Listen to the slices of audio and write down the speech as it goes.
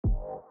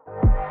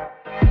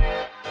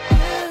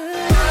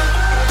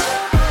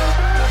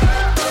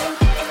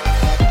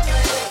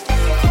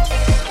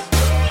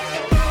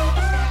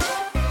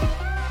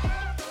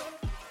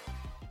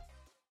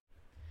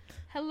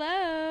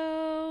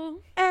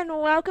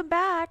welcome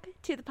back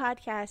to the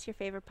podcast, your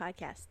favorite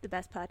podcast, the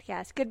best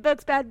podcast, Good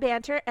Books, Bad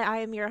Banter. And I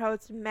am your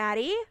host,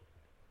 Maddie.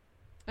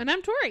 And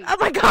I'm Tori. Oh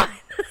my god.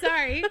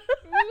 Sorry.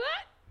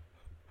 What?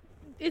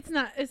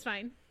 It's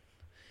fine.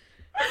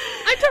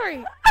 I'm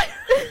Tori.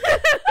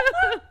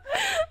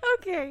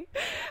 Okay.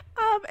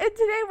 And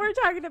today we're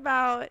talking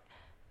about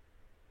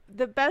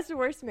the best,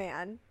 worst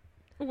man.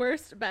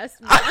 Worst,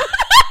 best man.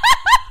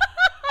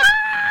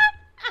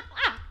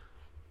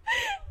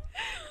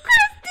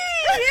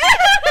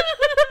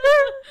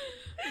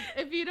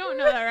 If you don't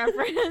know that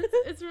reference,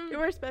 it's from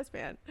Worst, best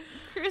man.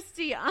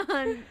 Christy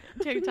on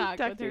TikTok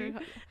with her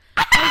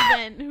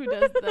husband who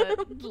does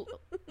the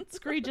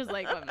screeches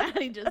like what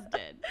Maddie just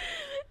did.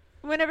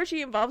 Whenever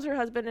she involves her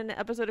husband in an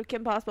episode of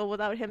Kim Possible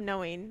without him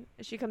knowing,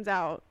 she comes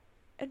out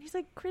and he's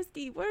like,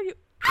 Christy, what are you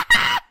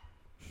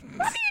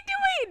what are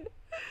you doing?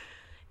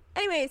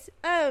 Anyways,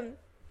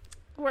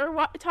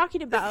 we're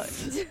talking about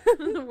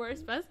The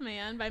Worst Best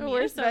Man by Mia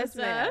Worst Best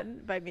Sosa.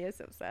 Man by Mia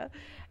Sosa.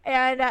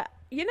 And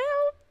you know,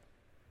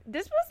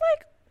 this was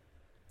like,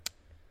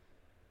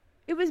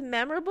 it was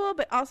memorable,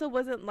 but also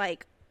wasn't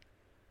like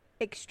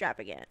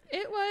extravagant.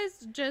 It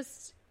was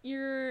just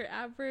your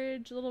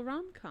average little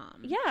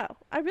rom-com. Yeah,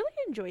 I really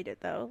enjoyed it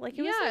though. Like,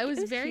 it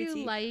was very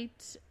cutesy.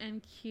 light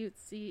and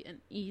cutesy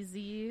and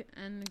easy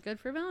and good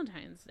for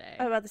Valentine's Day.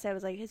 I was about to say, I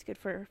was like, it's good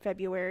for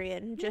February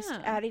and just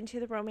Yeah. adding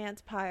to the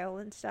romance pile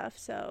and stuff.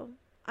 So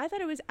I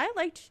thought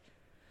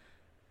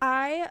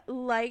I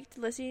liked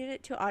listening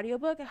to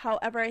audiobook.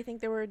 However, I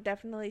think there were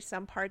definitely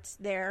some parts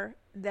there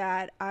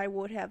that I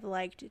would have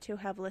liked to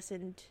have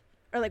listened,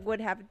 or like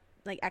would have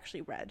like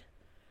actually read.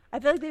 I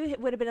feel like they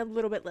would have been a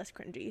little bit less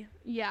cringy.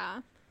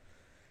 Yeah.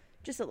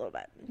 Just a little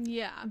bit.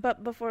 Yeah.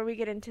 But before we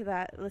get into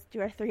that, let's do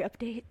our 3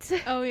 updates.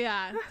 Oh,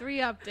 yeah. 3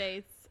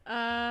 updates.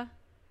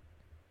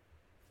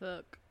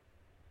 Fuck.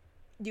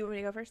 Do you want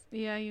me to go first?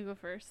 Yeah, you go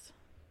first.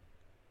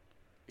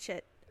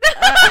 Shit.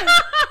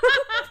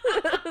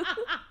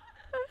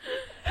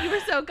 You were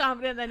so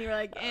confident, then you were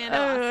like, and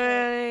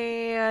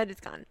Yeah,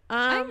 it's gone.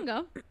 I can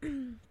go.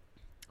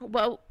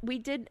 Well, we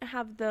did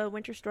have the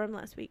winter storm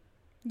last week.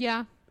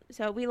 Yeah.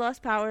 So we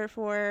lost power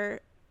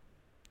for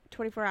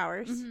 24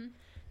 hours. Mm-hmm.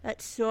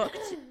 That sucked.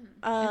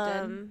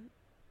 did.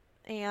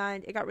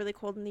 And it got really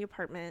cold in the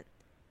apartment.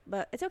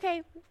 But it's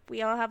okay.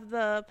 We all have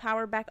the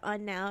power back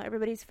on now.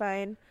 Everybody's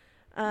fine.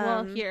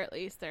 Well, here at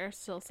least, there are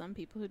still some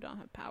people who don't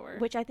have power.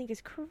 Which I think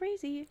is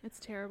crazy. It's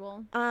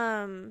terrible.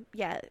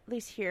 Yeah, at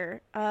least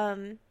here.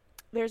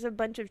 There's a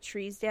bunch of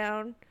trees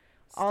down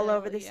all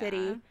over the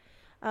city.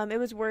 It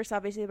was worse,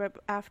 obviously,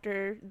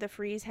 after the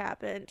freeze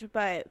happened.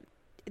 But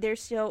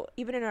there's still,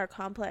 even in our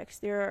complex,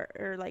 there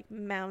are like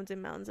mounds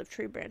and mounds of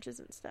tree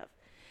branches and stuff.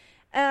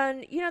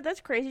 And, you know,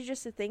 that's crazy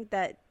just to think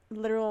that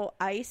literal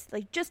ice,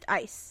 like just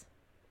ice,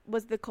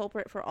 was the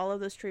culprit for all of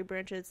those tree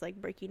branches, like,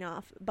 breaking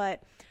off.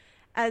 But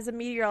as a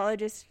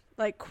meteorologist,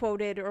 like,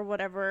 quoted or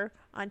whatever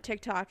on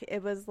TikTok,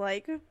 it was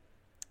like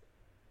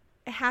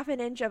half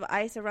an inch of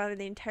ice around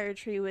the entire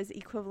tree was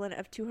equivalent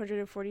of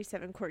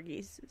 247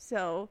 corgis.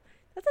 So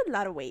that's a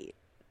lot of weight.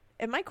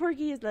 And my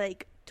corgi is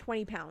like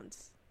 20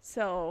 pounds.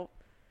 So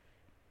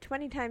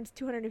 20 times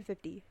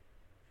 250.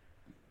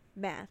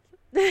 Math.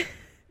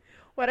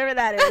 Whatever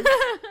that is.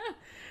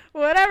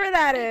 Whatever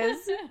that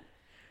is.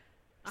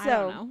 I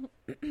don't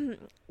know.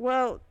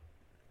 Well,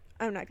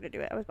 I'm not going to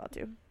do it. I was about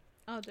to.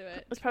 I'll do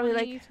it. It's probably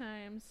 20 like,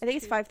 times I think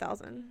it's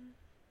 5,000.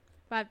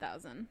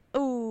 5,000.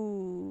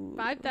 Ooh.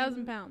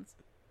 5,000 pounds.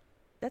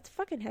 That's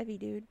fucking heavy,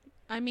 dude.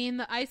 I mean,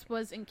 the ice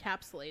was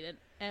encapsulated.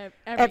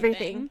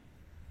 Everything.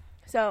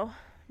 So,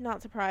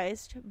 not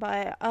surprised.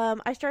 But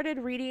I started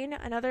reading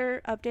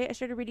another update. I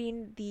started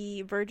reading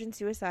the Virgin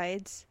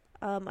Suicides.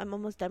 I'm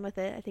almost done with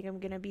it. I think I'm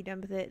going to be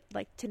done with it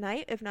like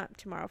tonight, if not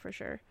tomorrow for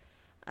sure.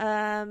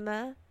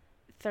 Third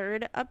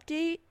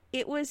update.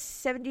 It was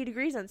 70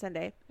 degrees on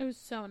Sunday. It was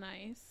so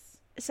nice.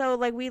 So,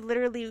 like, we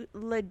literally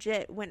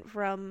legit went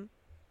from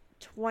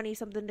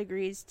 20-something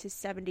degrees to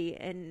 70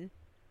 in,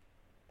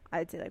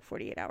 I'd say, like,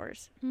 48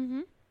 hours.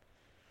 Mm-hmm.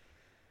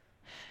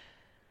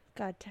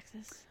 God,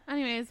 Texas.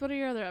 Anyways, what are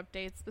your other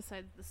updates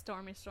besides the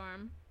stormy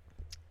storm?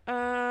 What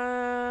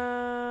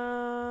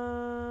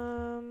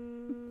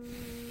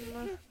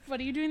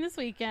are you doing this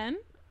weekend?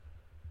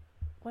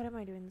 What am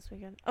I doing this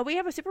weekend? Oh, we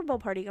have a Super Bowl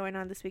party going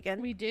on this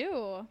weekend. We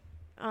do.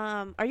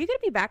 Are you going to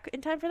be back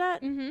in time for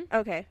that? Mm-hmm.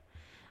 Okay.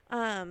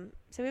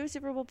 So we have a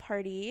Super Bowl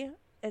party,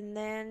 and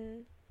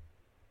then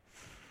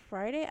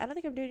Friday, I don't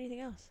think I'm doing anything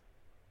else.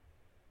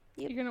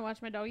 Yep. You're going to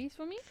watch my doggies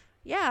for me?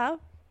 Yeah.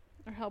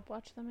 Or help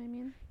watch them, I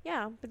mean.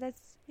 Yeah, but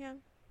that's, yeah.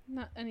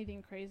 Not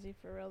anything crazy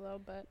for real, though,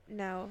 but...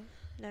 No.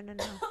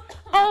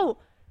 Oh!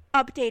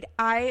 Update.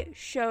 I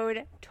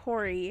showed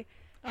Tori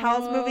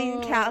Howl's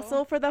Moving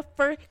Castle for the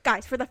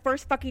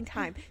first fucking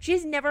time.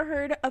 She's never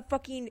heard of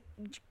fucking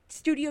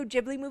Studio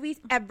Ghibli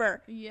movies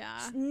ever.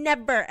 Yeah.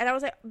 Never. And I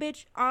was like,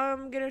 bitch,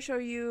 I'm going to show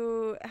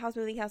you Howl's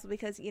Moving Castle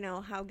because, you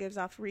know, Howl gives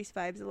off Reese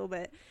vibes a little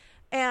bit.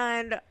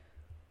 And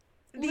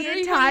the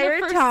entire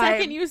time.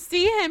 Second you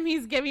see him,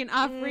 he's giving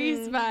off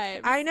Reese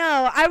vibes. I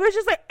know. I was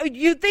just like,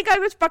 you think I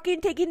was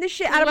fucking taking the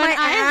shit out of my ass? When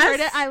I heard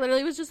it, I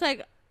literally was just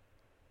like,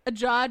 a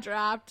jaw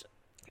dropped.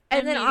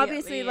 And then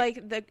obviously,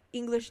 like, the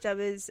English dub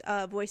is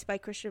voiced by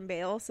Christian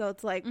Bale, so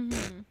it's like,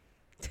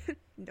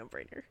 no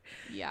brainer.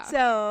 Yeah.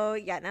 So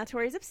yeah, now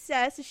Tori's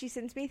obsessed. She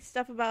sends me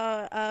stuff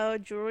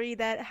about jewelry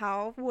that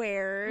Hal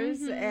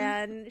wears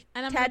and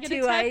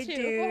tattoo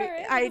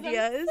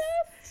ideas.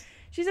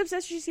 She's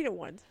obsessed. She's seen it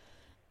once.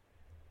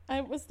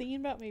 I was thinking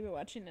about maybe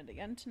watching it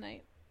again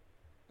tonight.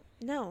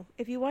 No,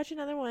 if you watch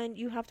another one,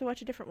 you have to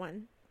watch a different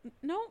one.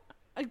 No,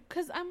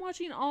 because I'm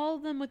watching all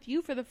of them with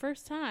you for the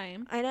first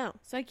time. I know.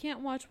 So I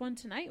can't watch one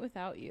tonight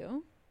without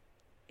you.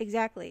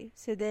 Exactly.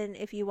 So then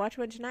if you watch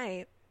one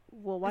tonight,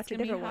 we'll watch a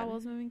different one.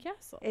 Howl's Moving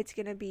Castle. It's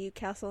going to be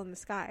Castle in the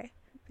Sky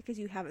because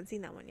you haven't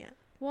seen that one yet.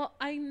 Well,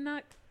 I'm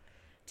not.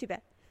 Too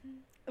bad.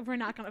 We're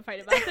not going to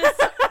fight about this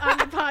on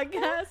the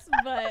podcast,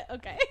 but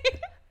okay.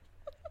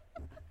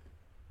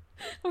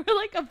 We're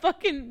like a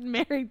fucking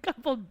married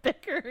couple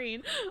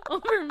bickering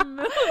over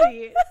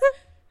movies.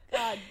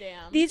 God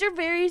damn. These are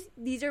very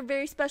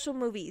special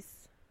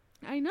movies.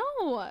 I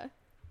know.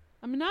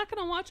 I'm not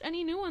going to watch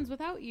any new ones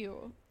without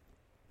you.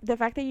 The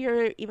fact that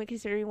you're even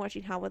considering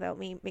watching Howl without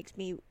me makes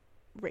me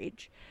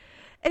rage.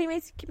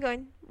 Anyways, keep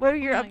going. What are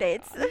your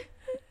updates?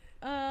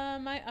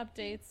 My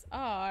updates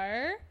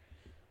are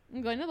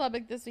I'm going to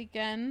Lubbock this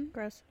weekend.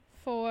 Gross.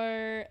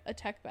 For a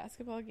tech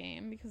basketball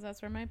game because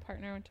that's where my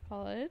partner went to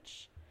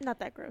college. Not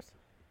that gross.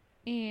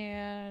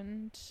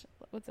 And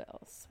what's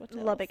else?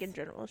 Lubbock in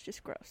general is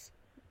just gross.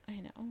 I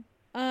know.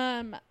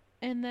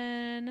 And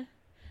then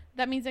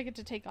that means I get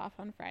to take off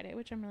on Friday,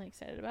 which I'm really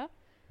excited about.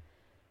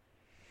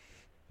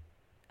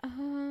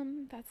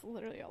 That's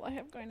literally all I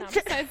have going on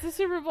besides the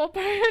Super Bowl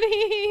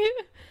party.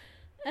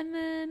 And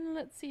then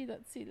let's see.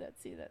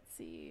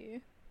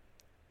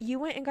 You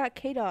went and got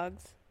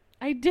K-Dogs.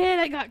 I did.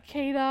 I got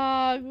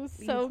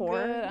K-Dogs. So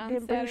good.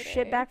 Didn't bring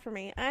shit back for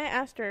me. I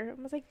asked her.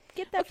 I was like,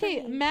 get that for me.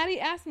 Okay, Maddie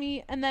asked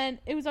me, and then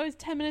it was always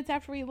 10 minutes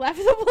after we left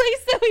the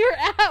place that we were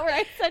at where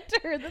I sent to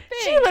her the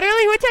thing. She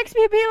literally would text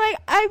me and be like,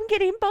 I'm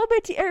getting bubble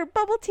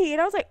tea.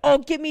 And I was like, oh,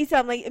 give me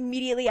some, like,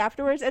 immediately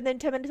afterwards. And then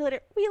 10 minutes later,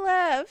 we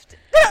left.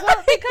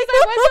 Well, because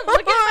I wasn't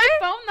looking at my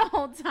phone the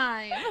whole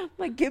time.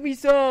 Like, give me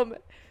some.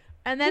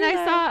 And then I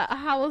saw a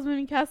Howl's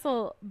Moving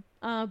Castle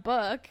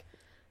book.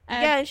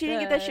 Yeah, and she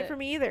didn't get that shit from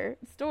me either.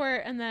 Store,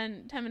 and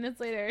then 10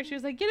 minutes later, she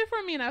was like, get it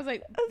from me. And I was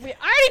like, we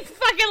already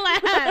fucking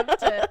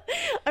left.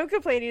 I'm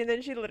complaining, and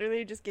then she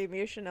literally just gave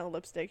me a Chanel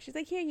lipstick. She's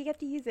like, here, you get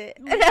to use it.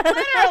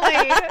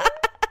 Literally.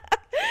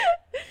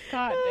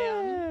 God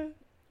damn.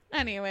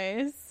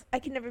 Anyways. I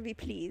can never be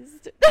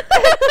pleased.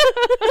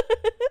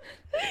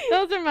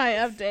 Those are my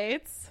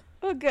updates.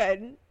 Well,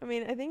 good. I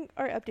mean, I think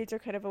our updates are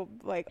kind of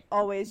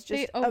always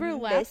just they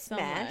overlap a mismatch. So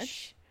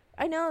much.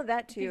 I know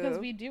that too. Because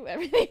we do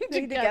everything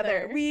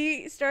together.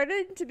 We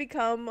started to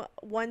become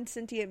one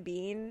sentient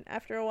being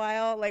after a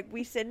while. Like,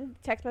 we send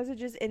text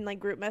messages in, like,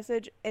 group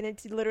message, and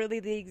it's literally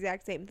the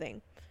exact same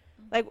thing.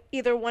 Like,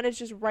 either one is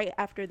just right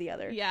after the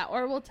other. Yeah,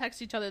 or we'll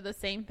text each other the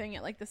same thing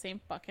at, like, the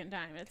same fucking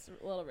time. It's a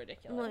little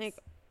ridiculous. Like,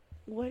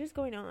 what is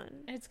going on?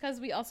 It's because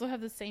we also have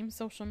the same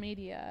social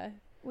media.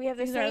 We have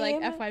the same. Our, like,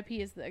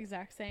 FYP is the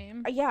exact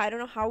same. Yeah, I don't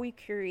know how we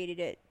curated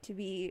it to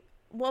be...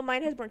 Well,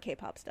 mine has more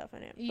K-pop stuff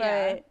in it.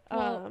 Yeah. But,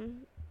 well,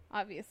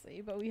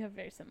 obviously, but we have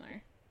very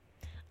similar.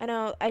 I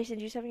know. I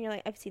send you stuff and you're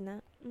like, I've seen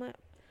that.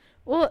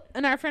 Well,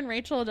 and our friend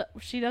Rachel,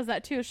 she does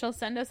that too. She'll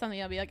send us something.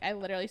 I'll be like, I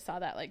literally saw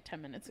that like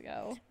 10 minutes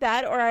ago.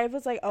 That, or I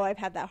was like, oh, I've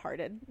had that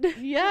hearted.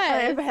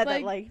 Yeah. I've had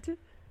that liked.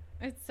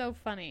 It's so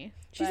funny.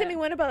 She sent me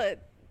one about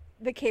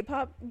the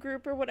K-pop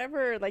group or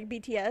whatever, like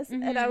BTS.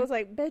 Mm-hmm. And I was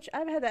like, bitch,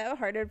 I've had that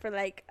hearted for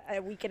like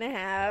a week and a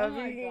half. Oh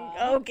my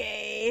God.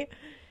 Okay.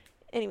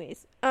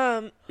 Anyways,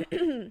 let's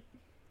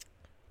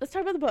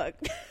talk about the book.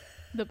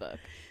 The book.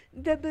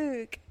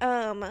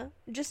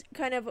 Just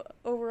kind of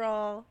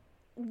overall,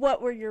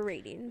 what were your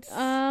ratings?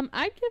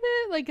 I'd give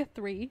it like a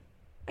 3.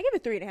 I give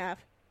it 3.5.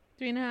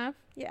 3.5?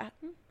 Yeah.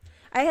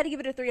 I had to give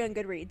it a 3 on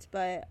Goodreads,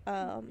 but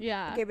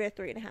yeah, I gave it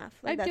a 3.5.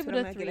 Like, I'd give it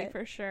a 3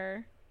 for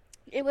sure.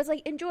 It was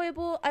like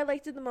enjoyable. I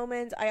liked the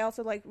moments. I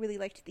also really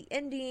liked the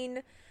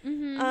ending.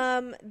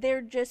 Mm-hmm.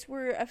 There just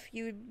were a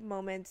few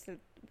moments that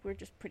were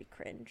just pretty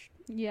cringe.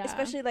 Yeah,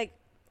 especially like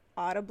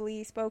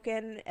audibly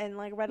spoken and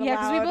like read aloud. Yeah,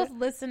 because we both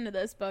listened to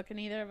this book and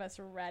neither of us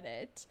read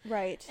it.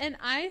 Right. And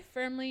I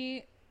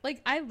firmly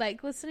I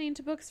like listening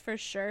to books for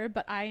sure,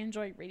 but I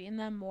enjoy reading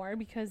them more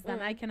because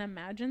then I can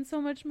imagine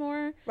so much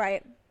more.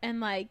 Right. And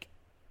like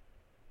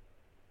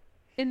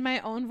in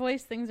my own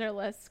voice, things are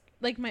less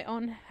like my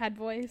own head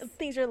voice.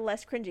 Things are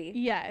less cringy.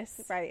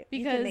 Yes. Right.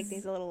 Because you can make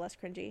things a little less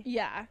cringy.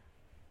 Yeah.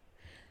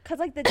 Because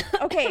like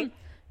the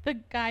the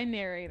guy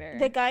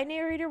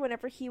narrator,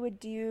 whenever he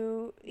would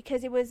do,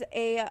 because it was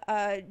a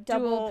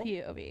dual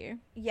POV.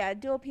 Yeah,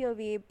 dual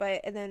POV,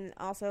 and then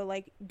also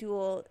like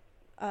dual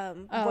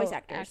voice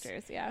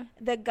actors. Yeah.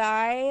 The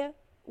guy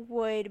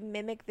would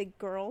mimic the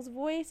girl's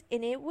voice,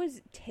 and it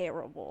was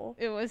terrible.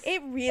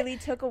 It really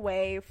took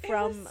away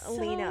from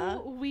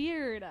Lena.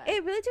 Weird.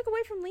 It really took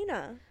away from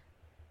Lena.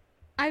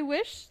 I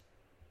wish,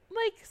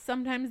 like,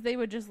 sometimes they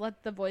would just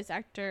let the voice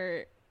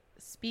actor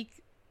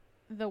speak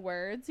the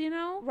words, you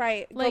know?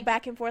 Right. Like, go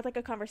back and forth like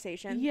a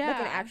conversation. Yeah.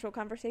 Like an actual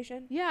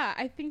conversation. Yeah,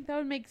 I think that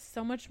would make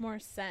so much more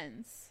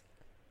sense.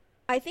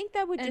 I think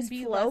that would just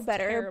flow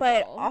better, terrible.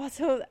 But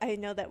also I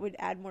know that would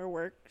add more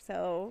work,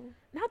 so...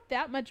 Not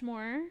that much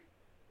more.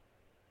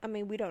 I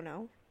mean, we don't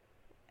know.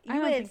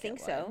 You wouldn't think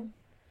so.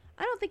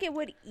 I don't think it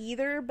would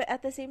either, but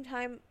at the same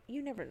time,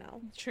 you never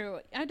know.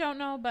 True. I don't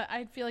know, but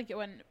I feel like it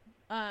wouldn't.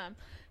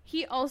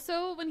 He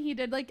also, when he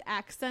did like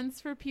accents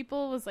for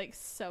people, was like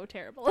so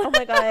terrible. Oh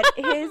my god,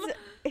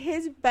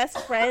 his best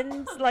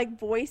friend's like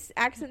voice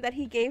accent that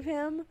he gave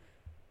him,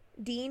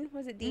 Dean,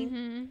 was it Dean?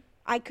 Mm-hmm.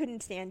 I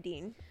couldn't stand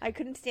Dean. I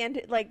couldn't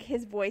stand like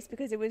his voice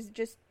because it was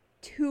just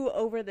too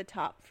over the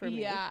top for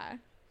me. Yeah,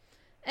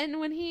 and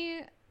when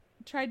he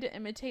tried to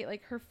imitate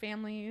like her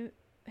family's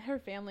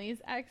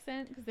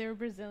accent because they were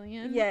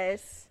Brazilian.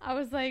 Yes, I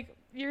was like,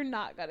 you're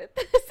not good at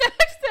this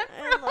accent,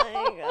 bro. I'm like,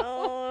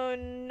 oh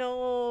no.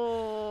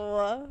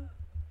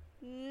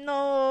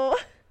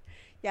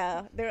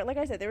 Yeah, there. Like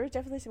I said, there was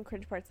definitely some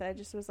cringe parts that I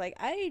just was like,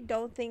 I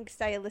don't think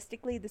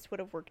stylistically this would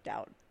have worked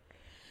out.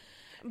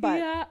 But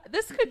yeah,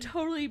 this could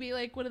totally be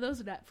like one of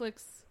those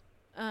Netflix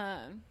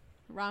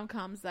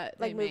rom-coms that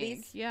like they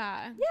movies. Make.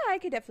 Yeah, I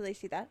could definitely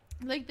see that.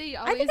 Like they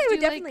always. I think I would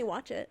definitely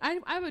watch it.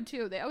 I would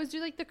too. They always do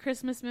like the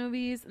Christmas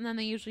movies, and then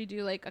they usually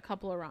do like a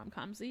couple of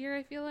rom-coms a year.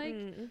 I feel like,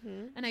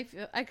 and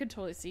I could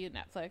totally see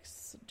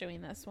Netflix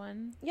doing this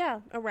one. Yeah,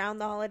 around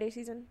the holiday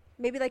season,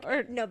 maybe like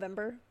or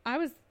November. I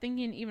was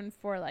thinking even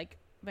for like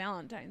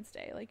Valentine's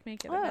Day, like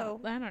make it. I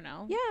don't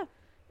know. Yeah,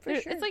 for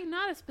sure. It's like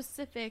not a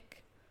specific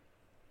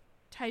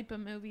type of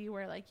movie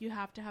where like you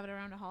have to have it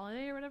around a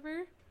holiday or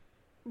whatever.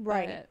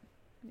 Right. But,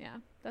 yeah,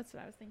 that's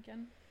what I was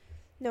thinking.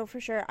 No, for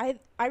sure. I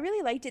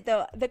really liked it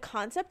though. The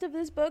concept of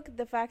this book,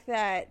 the fact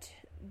that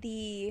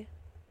the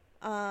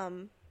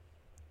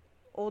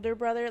older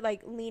brother,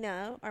 like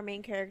Lena, our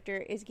main character,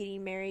 is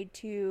getting married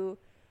to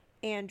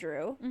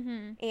Andrew,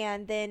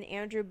 and then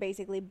Andrew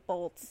basically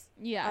bolts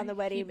on the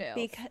wedding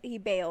because he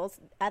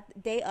bails at the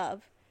day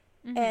of,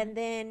 and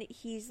then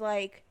he's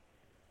like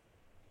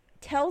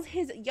tells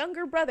his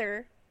younger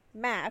brother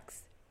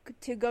Max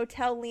to go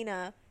tell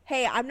Lena,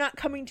 hey, I'm not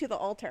coming to the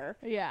altar.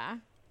 Yeah.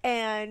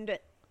 And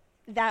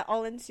that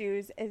all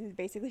ensues, and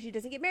basically she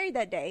doesn't get married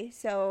that day.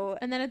 So,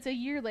 and then it's a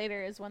year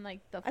later is when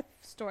like the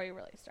story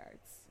really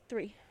starts.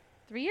 3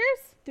 years?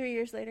 3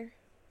 years later,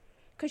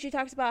 because she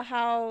talks about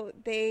how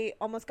they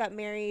almost got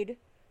married.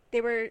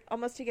 They were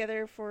almost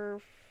together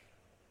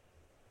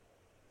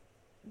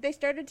they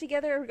started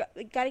together,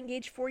 got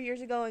engaged 4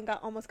 years ago, and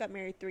almost got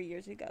married 3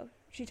 years ago.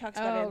 She talks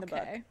about it in the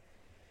book.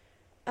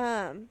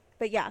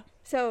 But yeah,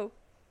 so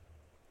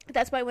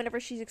that's why whenever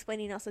she's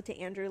explaining also to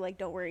Andrew, like,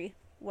 don't worry,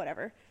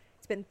 whatever.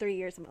 It's been 3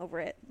 years, I'm over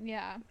it.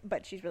 Yeah.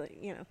 But she's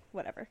really,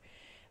 whatever.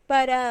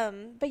 But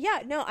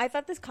yeah, no, I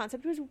thought this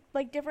concept was,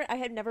 like, different. I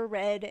had never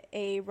read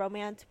a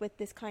romance with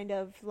this kind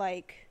of,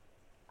 like,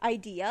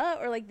 idea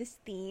or, like, this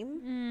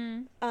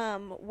theme.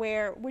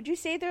 Where, would you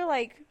say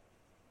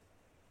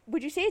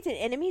it's an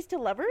enemies to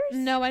lovers?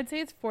 No, I'd say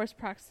it's forced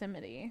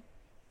proximity.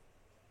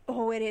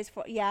 Oh, it is.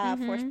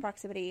 Forced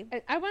proximity.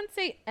 I wouldn't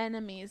say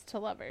enemies to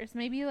lovers.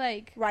 Maybe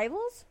like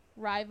rivals,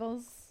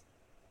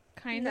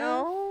 kind of.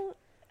 No,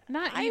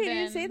 not I even.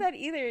 didn't say that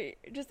either.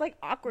 Just like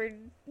awkward.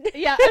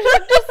 Yeah,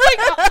 just like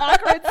an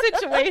awkward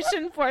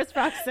situation. Forced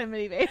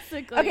proximity,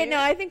 basically. Okay, no,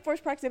 I think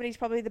forced proximity is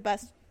probably the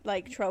best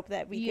like trope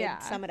that we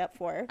could sum it up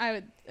for. I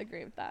would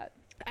agree with that.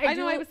 I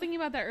know. I was thinking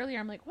about that earlier.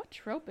 I'm like, what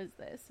trope is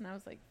this? And I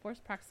was like,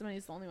 forced proximity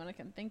is the only one I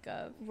can think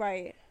of.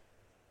 Right.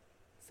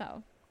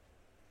 So.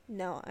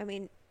 No, I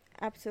mean,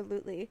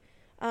 absolutely.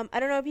 I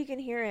don't know if you can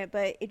hear it,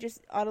 but it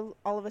just all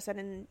of a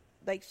sudden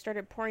like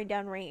started pouring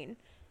down rain.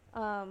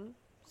 So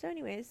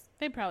anyways.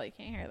 They probably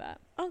can't hear that.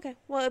 Okay.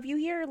 Well, if you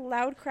hear a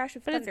loud crash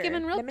of thunder, but it's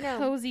giving real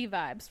cozy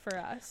vibes for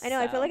us. I know.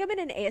 So. I feel like I'm in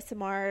an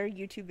ASMR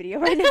YouTube video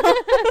right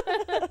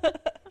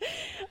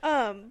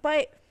now.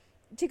 But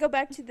to go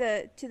back to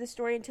the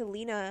story and to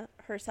Lena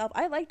herself,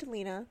 I liked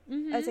Lena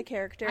as a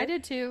character. I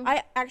did too.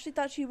 I actually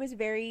thought she was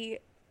very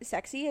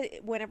sexy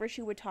whenever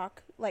she would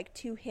talk like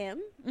to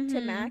him,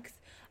 to Max.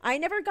 I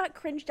never got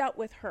cringed out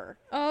with her.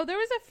 Oh, there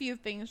was a few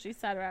things she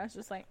said where I was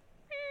just like,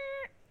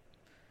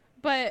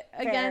 but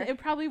again, it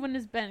probably wouldn't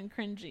have been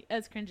cringy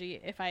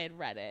if I had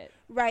read it.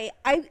 Right.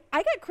 I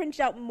got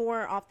cringed out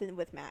more often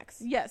with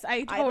Max. Yes,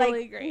 I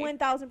totally agree.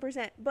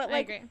 1000%. But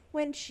like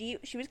when she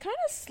was kind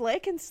of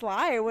slick and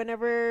sly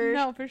whenever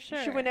no, for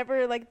sure.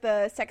 Whenever like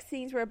the sex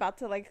scenes were about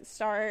to like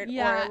start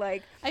or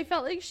like I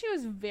felt like she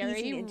was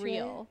very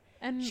real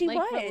and she like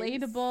was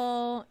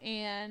relatable,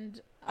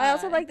 and I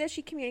also like that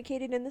she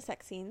communicated in the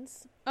sex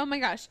scenes. Oh my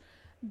gosh.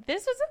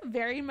 This was a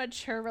very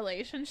mature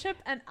relationship,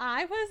 and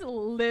I was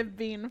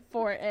living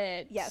for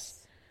it.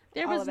 Yes.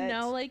 There was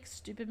no, like,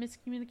 stupid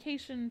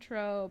miscommunication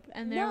trope,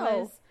 and there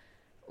was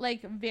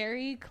like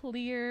very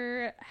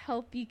clear,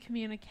 healthy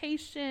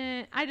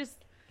communication.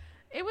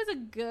 It was a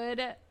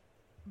good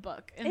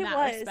book in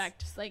that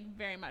respect, like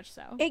very much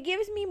so. It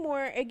gives me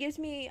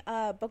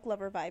book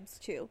lover vibes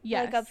too.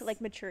 Yes. Like of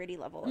like maturity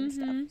level and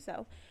stuff.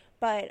 So,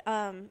 but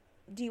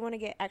do you want to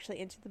get actually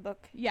into the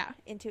book? Yeah.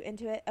 Into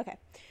it? Okay.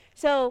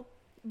 So,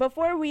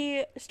 before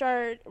we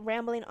start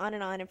rambling on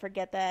and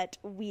forget that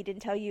we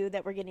didn't tell you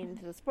that we're getting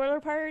into the spoiler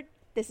part,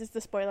 this is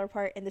the spoiler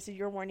part, and this is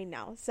your warning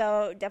now.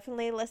 So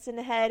definitely listen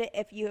ahead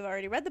if you have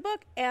already read the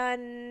book,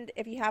 and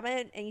if you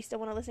haven't and you still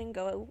want to listen,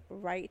 go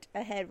right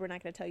ahead. We're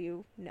not going to tell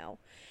you no.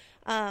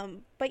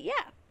 But yeah,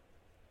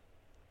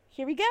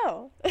 here we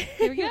go.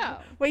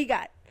 What you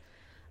got?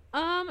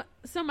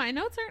 So my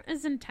notes aren't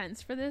as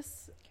intense for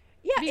this.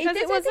 Yeah, because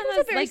it wasn't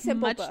as very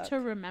simple much book to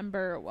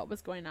remember what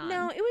was going on.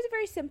 No, it was a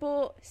very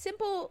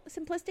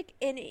simplistic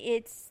in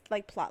its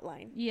like plot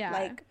line. Yeah,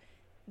 like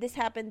this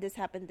happened, so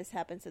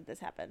this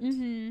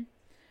happened.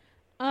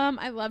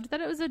 I loved that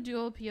it was a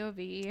dual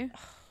POV.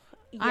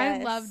 Yes.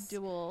 I love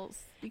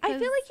duels. I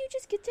feel like you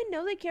just get to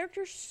know the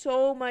character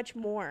so much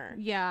more.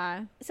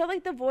 Yeah. So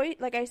like the voice,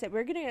 like I said,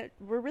 we're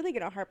really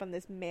gonna harp on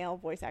this male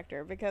voice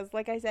actor because,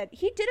 like I said,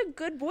 he did a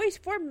good voice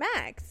for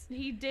Max.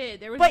 He did.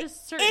 There was but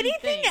just certain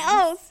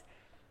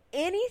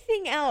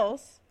anything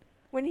else,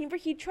 when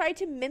he tried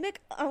to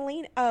mimic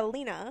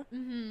Alina,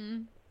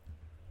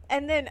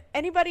 and then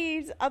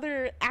anybody's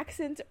other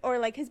accent or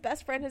like his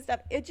best friend and stuff,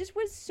 it just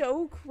was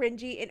so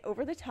cringy and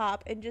over the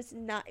top and just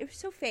not. It was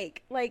so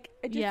fake. Like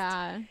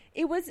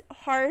it was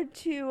hard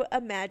to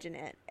imagine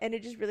it, and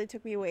it just really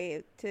took me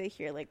away to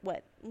hear like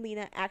what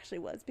Lena actually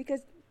was,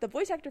 because the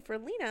voice actor for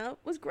Lena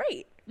was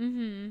great.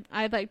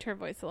 I liked her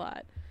voice a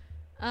lot.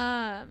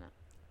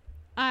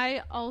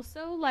 I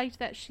also liked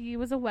that she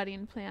was a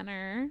wedding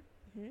planner.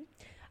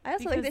 I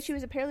also like that she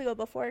was a paralegal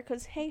before,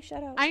 because, hey,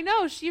 shout out. I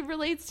know, she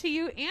relates to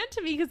you and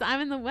to me because I'm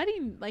in the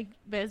wedding, like,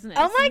 business.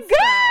 Oh, my God!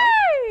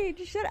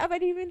 Shut up, I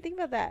didn't even think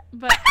about that.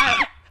 But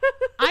I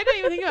didn't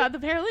even think about the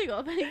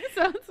paralegal thing,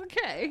 so it's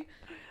okay.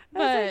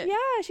 But I was like,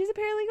 yeah, she's a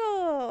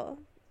paralegal.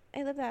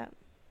 I love that.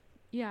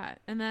 Yeah,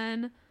 and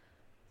then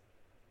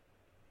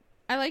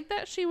I like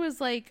that she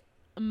was, like,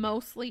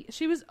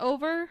 she was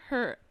over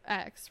her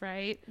ex,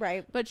 right?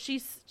 Right. But she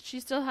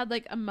still had,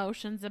 like,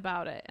 emotions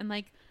about it, and,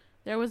 like,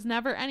 there was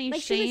never any like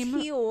shame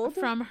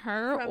from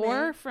her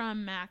or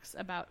from Max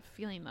about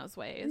feeling those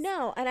ways.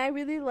 No, and I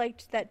really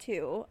liked that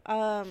too.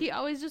 He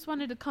always just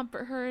wanted to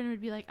comfort her and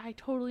would be like, I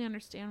totally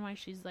understand why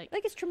she's like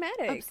it's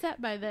traumatic,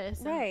 upset by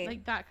this, right? And,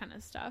 like, that kind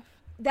of stuff.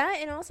 That,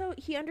 and also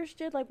he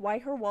understood like why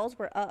her walls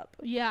were up.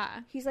 Yeah,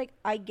 he's like,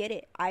 I get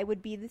it. I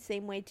would be the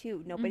same way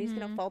too. Nobody's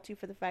gonna fault you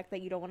for the fact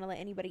that you don't want to let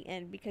anybody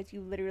in because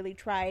you literally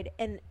tried,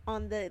 and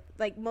on the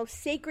like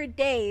most sacred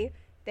day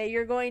that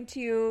you're going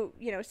to,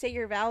 say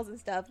your vows and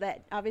stuff,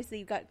 that obviously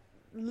you got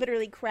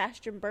literally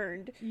crashed and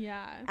burned.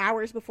 Yeah.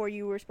 Hours before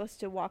you were supposed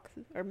to walk,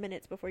 or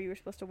minutes before you were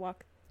supposed to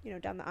walk,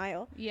 down the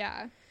aisle.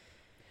 Yeah.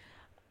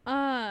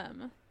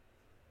 Oh,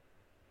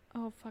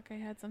 fuck, I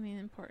had something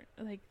important.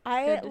 Like,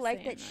 I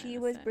like that she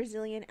was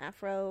Brazilian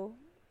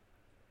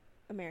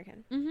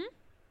Afro-American.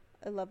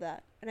 I love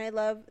that. And I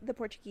love the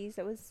Portuguese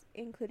that was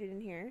included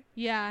in here.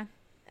 Yeah.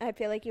 I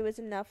feel like it was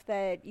enough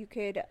that you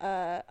could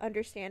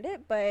understand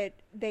it, but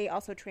they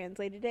also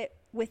translated it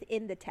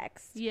within the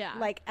text. Yeah.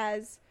 Like,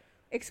 as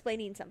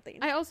explaining something.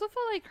 I also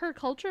feel like her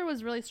culture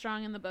was really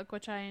strong in the book,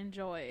 which I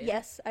enjoyed.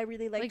 Yes, I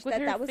really liked that.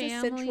 That was a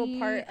central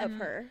part of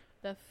her.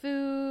 The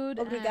food.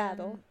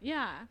 Obrigado.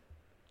 Yeah.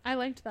 I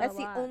liked that a lot.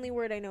 That's the only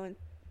word I know in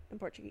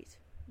Portuguese.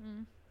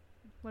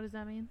 What does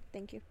that mean?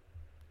 Thank you.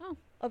 Oh.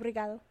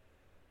 Obrigado.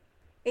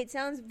 It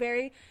sounds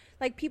very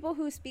like people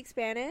who speak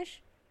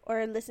Spanish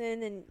or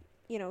listen and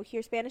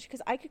hear Spanish,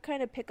 because I could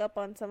kind of pick up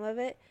on some of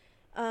it.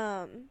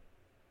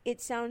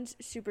 It sounds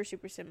super,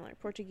 super similar.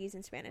 Portuguese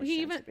and Spanish.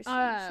 He even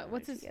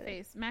what's his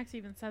face? Max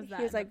even says that.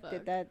 He was like,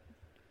 did that?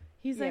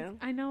 He's like,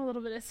 I know a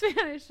little bit of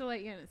Spanish, so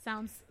like, it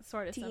sounds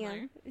sort of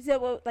similar.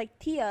 So like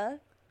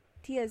Tia's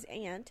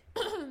aunt.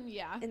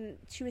 Yeah. And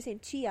she was saying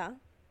Tia,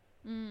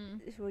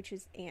 which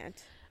is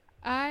aunt.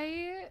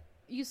 I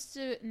used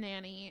to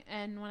nanny,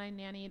 and when I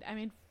nannied,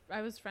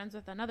 I was friends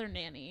with another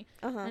nanny,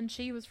 and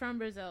she was from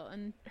Brazil,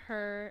 and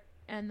her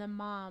and the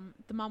mom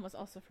was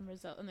also from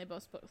Brazil, and they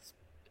both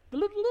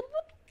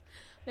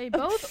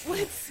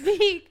would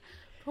speak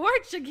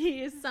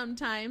Portuguese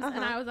sometimes,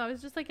 and I was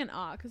always just like in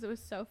awe because it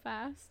was so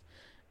fast.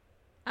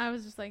 I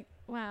was just like,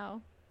 wow,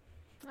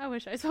 I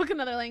wish I spoke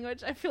another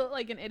language. I feel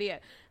like an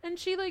idiot. And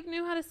she like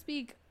knew how to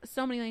speak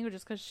so many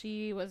languages because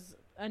she was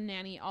a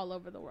nanny all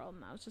over the world,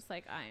 and I was just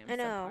like, I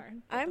know.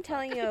 I'm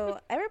telling you,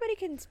 everybody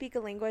can speak a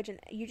language, and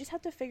you just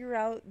have to figure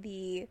out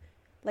the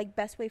like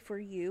best way for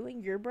you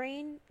and your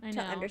brain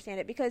to understand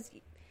it. Because,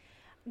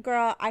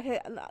 girl,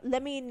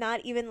 let me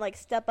not even like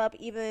step up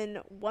even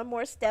one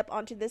more step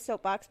onto this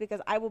soapbox, because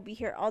I will be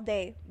here all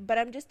day. But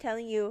I'm just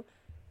telling you,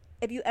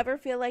 if you ever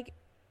feel like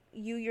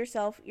you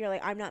yourself, you're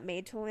like, I'm not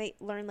made to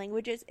learn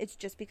languages. It's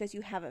just because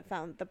you haven't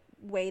found the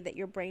way that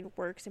your brain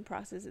works and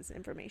processes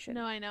information.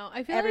 No, I know.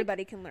 I feel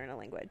everybody can learn a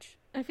language.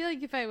 I feel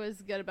like if I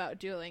was good about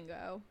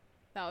Duolingo,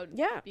 that would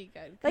be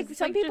good. Like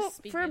some people,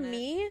 for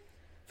me,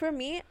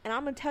 and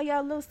I'm gonna tell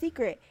y'all a little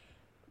secret.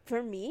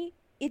 For me,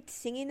 it's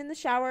singing in the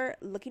shower,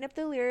 looking up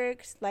the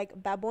lyrics,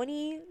 like Bad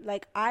Bunny.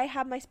 Like I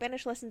have my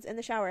Spanish lessons in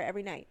the shower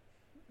every night,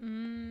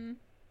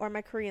 or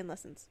my Korean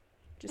lessons.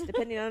 Just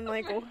depending on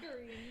like,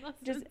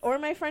 or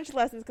my French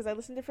lessons because I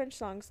listen to French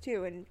songs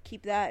too and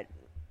keep that,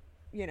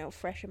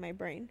 fresh in my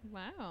brain.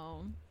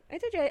 Wow. I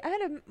told you I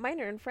had a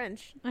minor in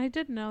French. I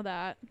did know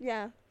that.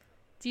 Yeah.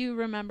 Do you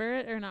remember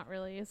it or not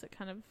really? Is it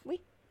kind of?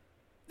 Oui.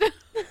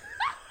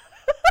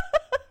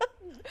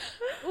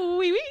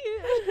 Oui, oui.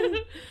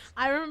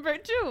 I remember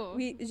it too.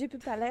 Oui, je peux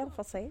parler en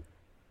français.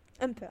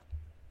 Un peu.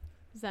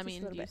 Does that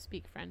mean you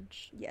speak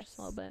French? Yes. Just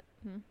a little bit.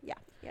 Yeah.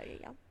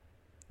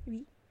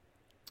 Oui.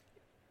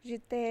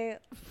 J'étais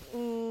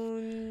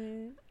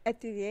un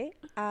atelier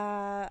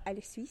à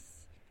la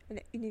Suisse,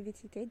 à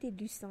l'Université de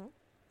Lausanne.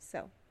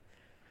 So,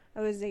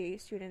 I was a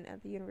student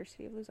at the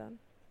University of Lausanne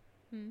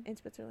in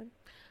Switzerland.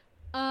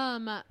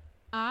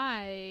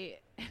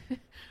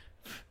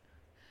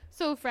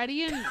 So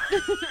Freddie and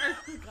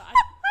God,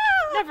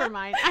 never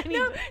mind. No,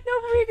 what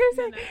were you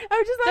gonna say? I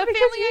was just laughing. The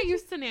family I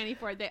used to nanny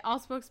for, they all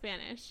spoke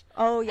Spanish.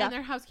 Oh yeah. And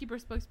their housekeeper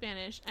spoke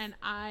Spanish, and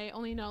I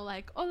only know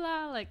like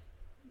hola, like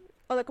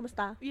hola, ¿cómo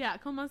está? Yeah,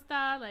 ¿cómo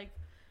está? Like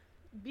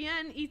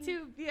bien, y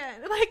tú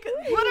bien. Like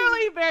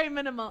literally very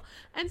minimal.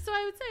 And so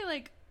I would say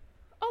like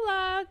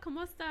hola,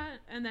 ¿cómo está?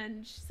 And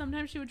then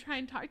sometimes she would try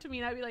and talk to me,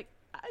 and I'd be like,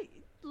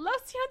 lo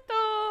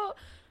siento.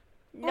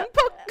 No. Un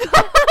poco.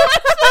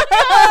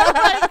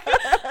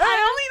 I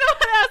only know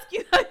how to ask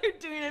you how you're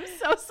doing. I'm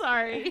so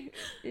sorry.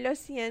 Lo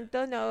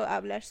siento, no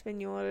habla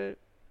español.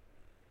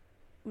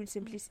 Un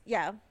simplicidad.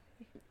 Yeah.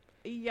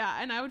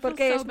 Yeah, and I would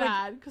feel so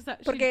bad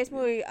porque es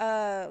muy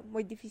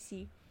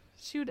difícil.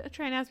 She would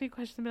try and ask me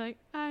questions and be like,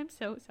 I'm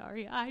so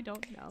sorry, I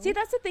don't know. See,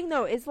 that's the thing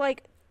though, is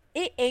like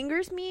it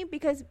angers me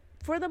because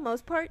for the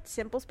most part,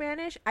 simple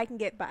Spanish, I can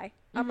get by.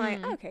 I'm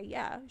like, okay,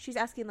 yeah. She's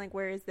asking like,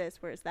 where is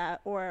this? Where is that?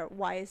 Or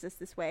why is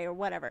this way? Or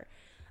whatever.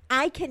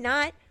 I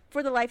cannot,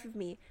 for the life of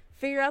me,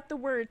 figure out the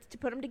words to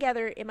put them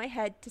together in my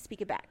head to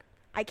speak it back.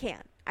 I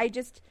can't.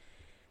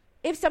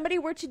 If somebody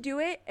were to do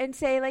it and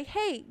say like,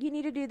 hey, you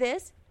need to do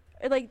this,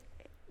 or like,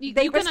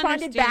 they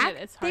responded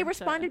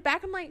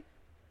back. I'm like,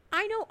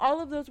 I know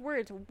all of those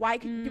words. Why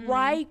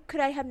could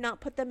I have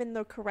not put them in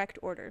the correct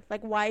order?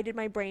 Like, why did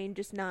my brain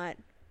just not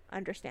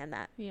understand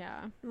that?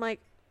 Yeah. I'm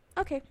like,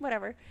 okay,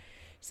 whatever.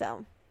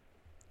 So,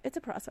 it's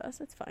a process.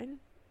 It's fine.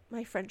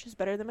 My French is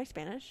better than my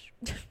Spanish.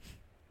 It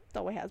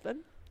always has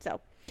been.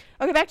 So,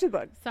 okay, back to the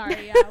book.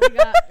 Sorry, yeah, we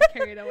got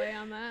carried away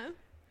on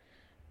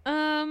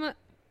that.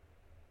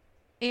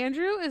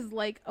 Andrew is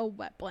like a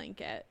wet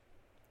blanket.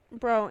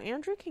 Bro,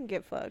 Andrew can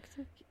get fucked.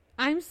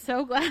 I'm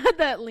so glad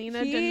that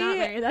Lena did not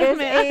marry that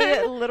man. He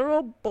is a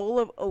literal bowl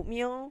of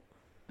oatmeal.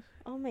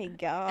 Oh my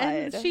god.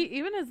 And she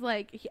even is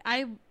like,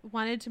 I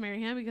wanted to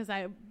marry him because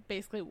I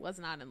basically was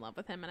not in love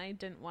with him and I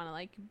didn't want to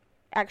like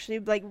actually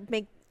like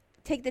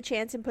take the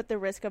chance and put the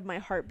risk of my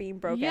heart being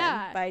broken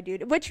by a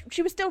dude, which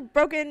she was still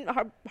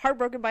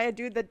heartbroken by a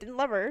dude that didn't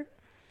love her.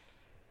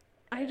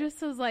 I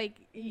just was like,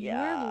 you're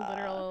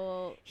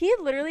literal. He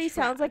literally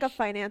sounds like a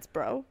finance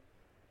bro.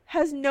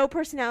 Has no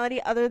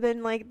personality other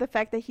than like the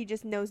fact that he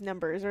just knows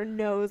numbers or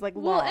knows like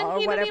law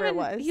or whatever it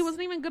was. He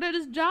wasn't even good at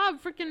his job.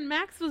 Freaking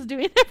Max was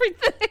doing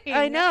everything.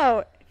 I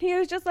know. He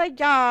was just like,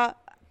 yeah.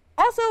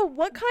 Also,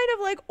 what kind of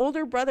like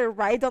older brother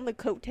rides on the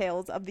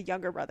coattails of the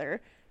younger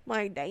brother? I'm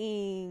like,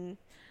 dang.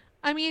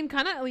 I mean,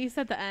 kind of at least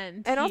at the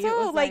end. And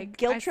also like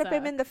guilt trip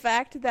him in the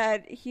fact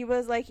that he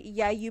was like,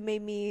 yeah, you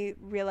made me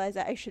realize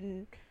that I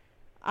shouldn't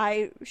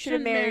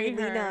have married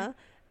Lena.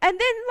 And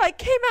then, like,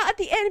 came out at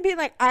the end and being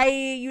like,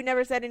 you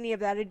never said any of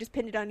that. I just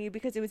pinned it on you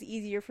because it was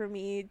easier for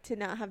me to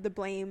not have the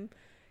blame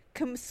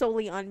come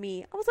solely on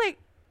me. I was like,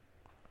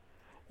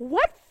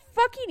 what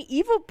fucking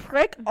evil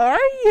prick are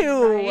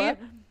you? Right?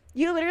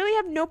 You literally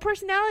have no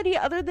personality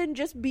other than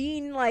just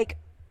being, like,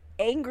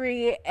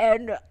 angry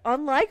and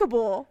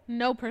unlikable.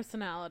 No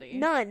personality.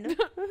 None.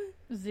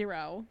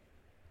 Zero.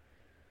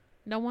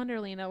 No wonder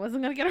Lena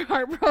wasn't going to get her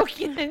heart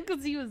broken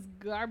because he was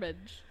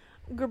garbage.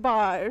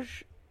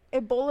 Garbage. A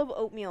bowl of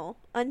oatmeal,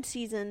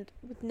 unseasoned,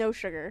 with no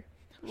sugar,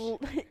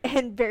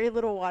 and very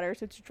little water,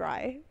 so it's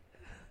dry.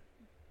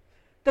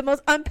 The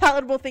most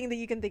unpalatable thing that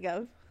you can think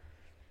of.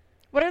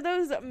 What are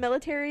those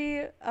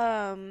military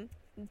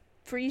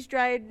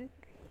freeze-dried...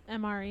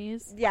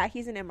 MREs? Yeah,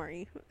 he's an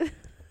MRE.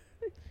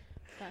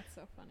 That's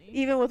so funny.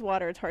 Even with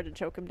water, it's hard to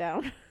choke him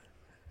down.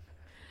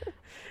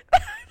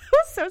 That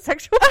was so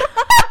sexual.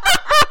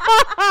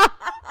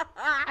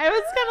 I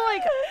was kind of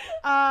like,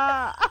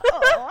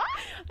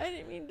 I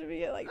didn't mean to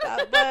be like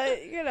that,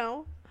 but, you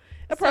know,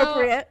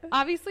 appropriate. So,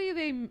 obviously,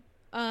 they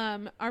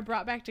are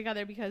brought back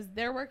together because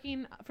they're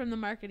working from the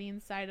marketing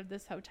side of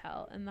this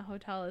hotel, and the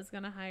hotel is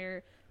going to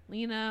hire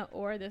Lena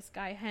or this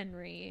guy,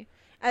 Henry,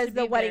 as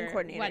the wedding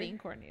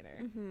coordinator.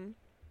 Mm-hmm.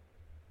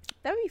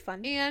 That would be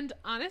fun. And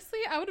honestly,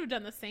 I would have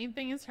done the same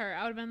thing as her.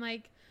 I would have been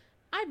like,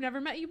 I've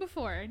never met you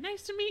before.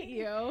 Nice to meet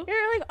you.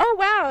 You're like, oh,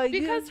 wow.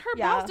 Because her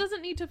boss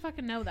doesn't need to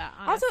fucking know that,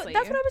 honestly. Also,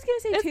 that's what I was going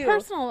to say, too. It's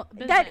personal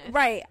business.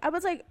 Right. I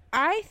was like,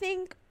 I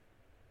think,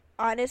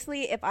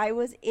 honestly, if I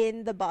was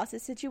in the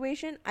boss's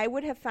situation, I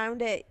would have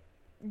found it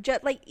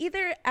just, like,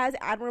 either as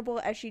admirable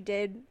as she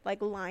did,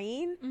 like,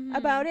 lying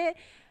about it,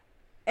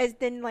 as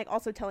then, like,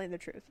 also telling the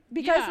truth.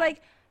 Because,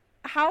 like,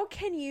 how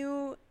can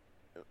you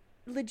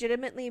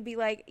legitimately be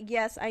like,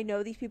 yes, I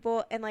know these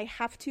people, and, like,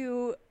 have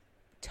to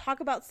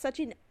talk about such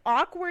an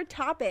awkward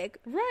topic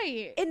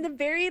in the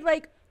very,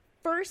 like,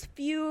 first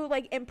few,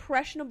 like,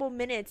 impressionable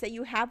minutes that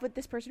you have with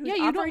this person who's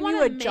offering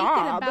you a job. You don't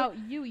want to make it about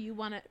you. You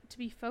want it to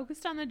be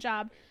focused on the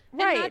job.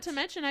 And not to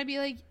mention, I'd be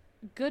like,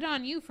 good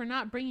on you for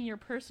not bringing your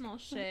personal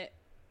shit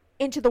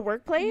into the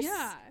workplace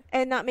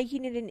and not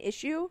making it an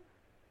issue.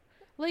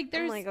 Like,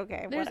 there's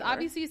okay, there's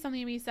obviously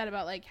something to be said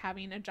about, like,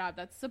 having a job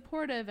that's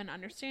supportive and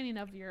understanding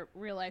of your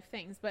real life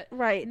things, but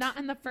not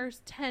in the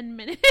first 10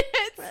 minutes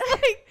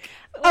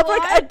of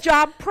like a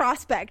job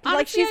prospect.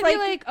 Honestly, like, she's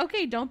like,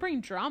 okay, don't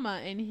bring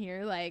drama in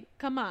here. Like,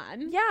 come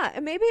on. Yeah,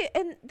 and maybe,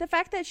 and the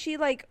fact that she,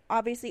 like,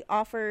 obviously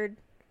opted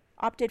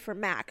for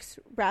Max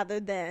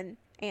rather than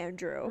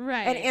Andrew,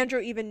 and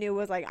Andrew even knew,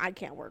 was like, I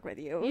can't work with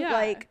you.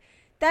 Like,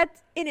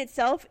 that in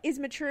itself is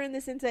mature in the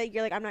sense that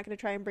you're like, I'm not going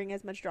to try and bring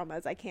as much drama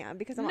as I can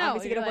because I'm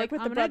obviously going to work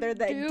with the brother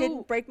that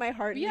didn't break my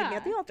heart and leave me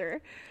at the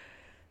altar.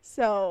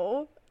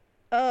 So,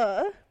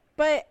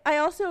 but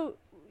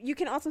you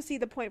can also see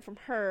the point from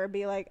her,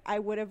 be like, I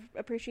would have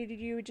appreciated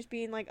you just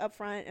being, like,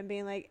 upfront and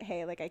being like,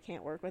 hey, like, I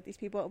can't work with these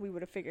people, and we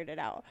would have figured it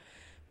out.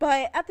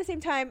 But at the same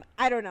time,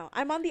 I don't know.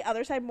 I'm on the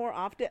other side more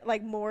often,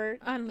 like, more,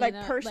 like,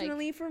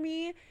 personally for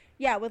me.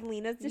 Yeah, with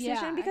Lena's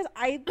decision, because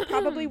I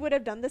probably would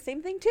have done the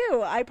same thing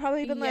too. I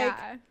probably been like,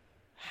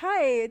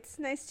 hi, it's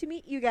nice to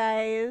meet you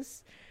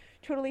guys.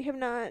 Totally have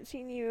not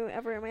seen you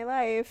ever in my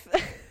life.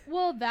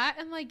 Well, that,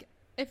 and, like,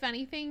 if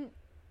anything,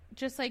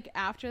 just, like,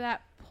 after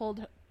that,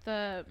 pulled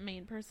the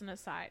main person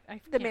aside.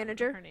 The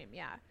manager? Her name,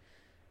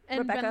 and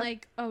Rebecca? been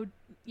like, oh,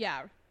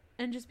 yeah.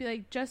 And just be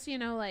like, just, you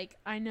know, like,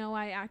 I know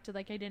I acted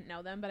like I didn't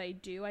know them, but I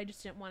do. I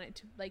just didn't want it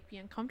to, like, be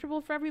uncomfortable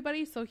for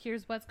everybody. So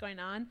here's what's going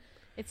on.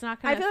 It's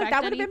not going to affect anything. I feel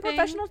like that would have been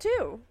professional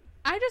too.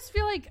 I just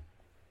feel like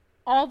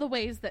all the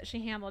ways that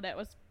she handled it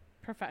was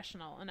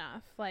professional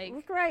enough.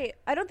 Like, right.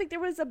 I don't think there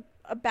was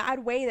a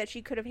bad way that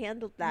she could have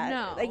handled that.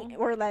 No. Like,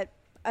 or that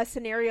a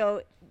scenario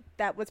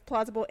that was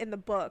plausible in the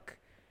book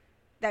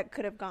that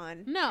could have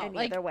gone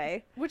any other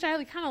way. Which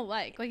I kind of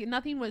like. Like,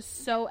 nothing was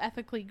so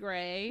ethically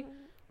gray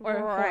or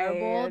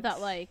horrible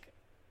that, like,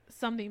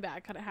 something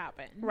bad could have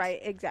happened. Right,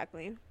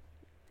 exactly.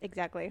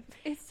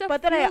 It's so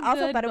But then I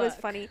also thought it was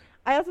funny.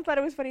 I also thought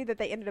it was funny that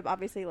they ended up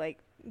obviously, like,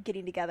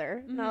 getting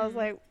together. And I was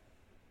like,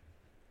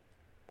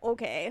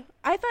 okay.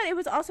 I thought it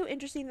was also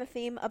interesting, the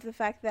theme of the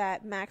fact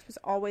that Max was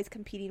always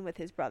competing with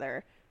his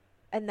brother.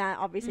 And that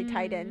obviously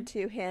tied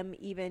into him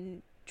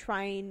even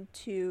trying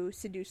to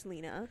seduce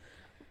Lena.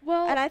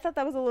 Well, and I thought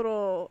that was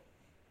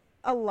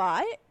a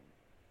lot.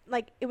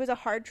 Like, it was a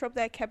hard trope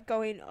that kept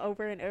going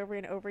over and over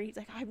and over. He's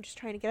like, I'm just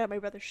trying to get out of my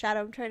brother's shadow.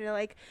 I'm trying to,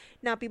 like,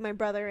 not be my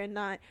brother and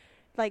not,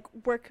 like,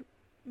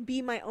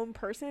 be my own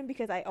person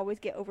because I always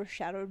get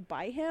overshadowed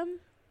by him.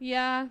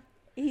 Yeah.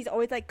 He's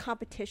always, like,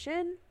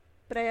 competition.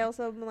 But I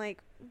also am like,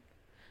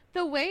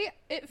 the way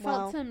it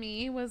felt to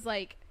me was,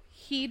 like,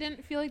 he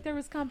didn't feel like there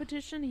was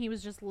competition. He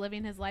was just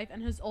living his life.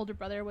 And his older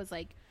brother was,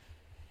 like,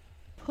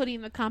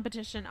 putting the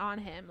competition on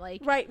him.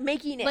 Like, right.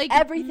 Making it, like,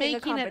 everything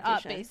making a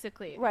competition. It up,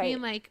 basically. Right.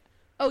 Being like,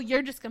 oh,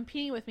 you're just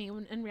competing with me.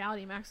 When in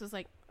reality, Max was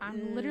like,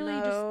 I'm literally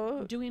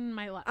just doing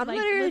my life. I'm like,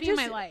 living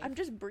my life. I'm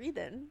just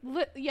breathing.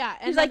 Yeah.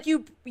 And he's like,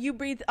 you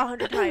breathe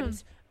 100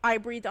 times. I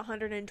breathe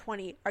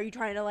 120. Are you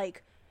trying to,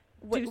 like,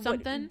 do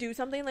something? Do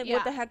something? Like,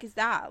 what the heck is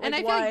that? Like, and I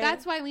feel like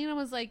that's why Lena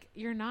was like,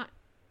 you're not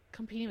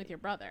competing with your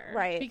brother.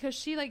 Right. Because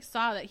she, like,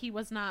 saw that he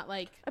was not,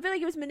 like... I feel like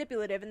he was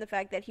manipulative in the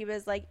fact that he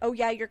was like, oh,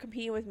 yeah, you're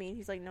competing with me. And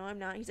he's like, no, I'm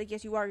not. He's like,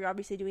 yes, you are. You're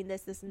obviously doing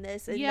this, this, and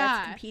this. And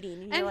that's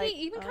competing. And he like,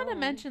 even kind of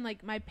mentioned,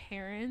 like, my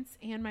parents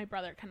and my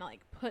brother kind of,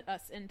 like, put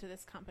us into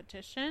this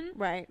competition.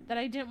 Right. That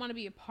I didn't want to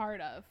be a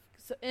part of.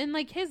 So in,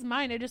 like, his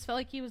mind, I just felt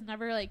like he was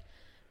never, like...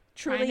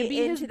 truly trying to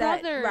be into his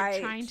brother,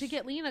 trying to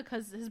get Lena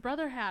because his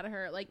brother had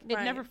her. Like, it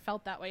never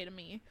felt that way to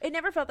me. It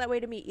never felt that way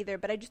to me either,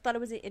 but I just thought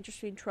it was an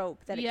interesting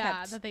trope that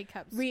that they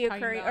kept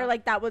reoccurring, or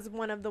like that was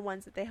one of the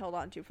ones that they held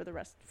on to for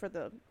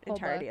the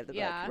entirety of the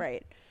book.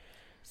 Right.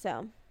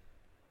 So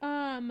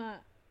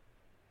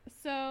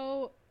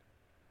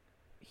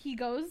he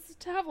goes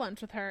to have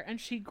lunch with her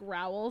and she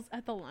growls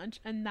at the lunch,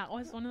 and that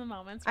was one of the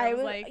moments where I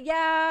was like,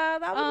 yeah,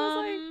 that one was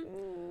like,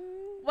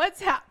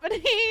 what's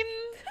happening?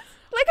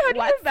 Like, how do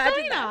you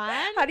imagine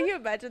that? How do you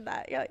imagine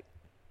that? You're like,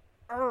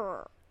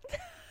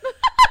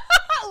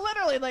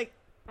 literally, like,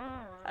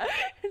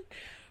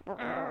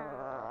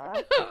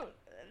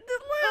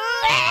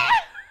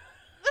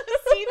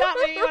 see, that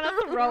made me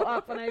want to throw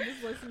up when I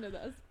just listen to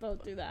this.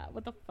 Don't do that.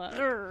 What the fuck?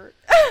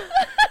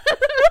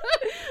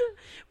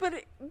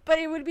 But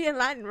it would be in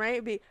Latin, right?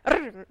 It'd be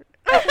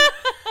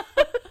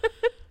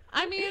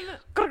I mean,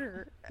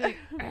 like,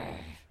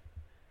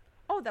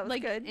 oh, that was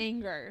like good.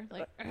 Anger.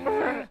 Like,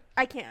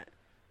 I can't.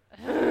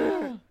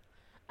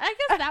 I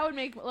guess that would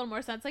make a little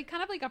more sense. Like,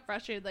 kind of like a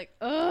frustrated, like,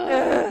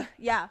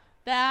 yeah.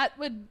 That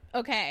would,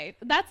 okay.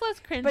 That's less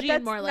cringy But that's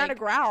and more not like. a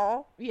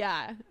growl.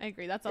 Yeah, I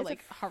agree. That's It's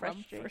like a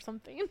harumph or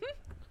something.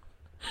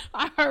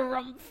 A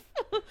harumph.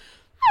 Or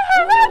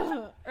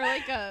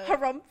like a.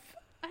 Harumph.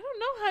 I don't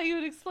know how you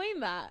would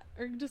explain that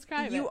or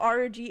describe it.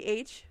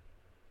 URGH.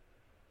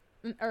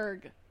 An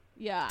erg.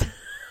 Yeah.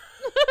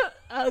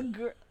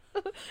 Ugh.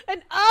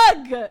 An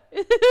ugh.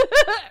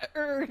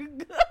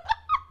 Erg.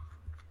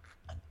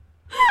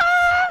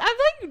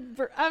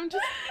 I'm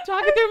just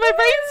talking through my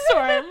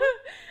brainstorm.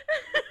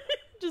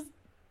 Just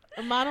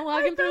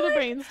monologuing through the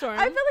brainstorm.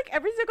 I feel like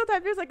every single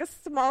time there's like a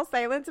small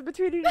silence in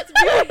between it.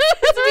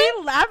 It's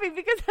me laughing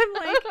because I'm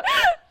like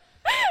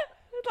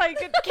can't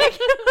get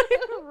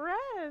my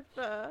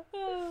breath.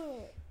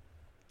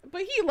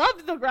 But he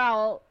loved the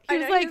growl. He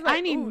was like,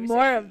 I need "Ooh,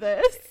 more of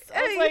this.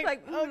 And I was he's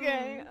like,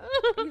 okay.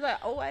 He's like,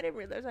 oh, I didn't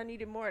realize I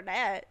needed more of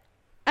that.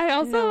 I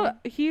also, No.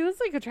 he was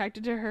like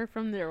attracted to her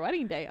from their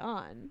wedding day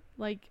on.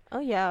 Like, Oh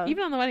yeah,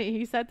 even on the wedding,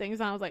 he said things,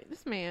 and I was like,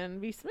 this man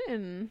be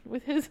smitten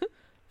with his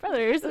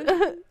brothers.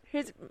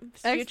 his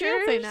Ex-fiancé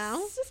future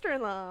now.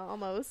 sister-in-law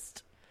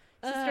almost.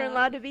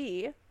 Sister-in-law to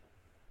be.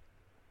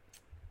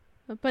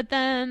 But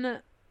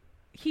then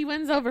he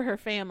wins over her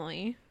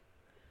family,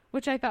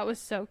 which I thought was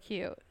so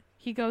cute.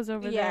 He goes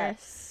over there,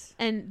 Yes.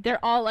 and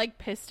they're all like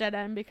pissed at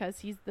him because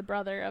he's the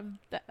brother of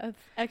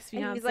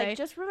ex-fiancé. And he's like,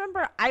 just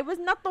remember, I was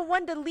not the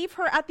one to leave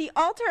her at the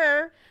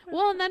altar.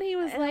 well, and then he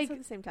was And like, also at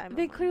the same time,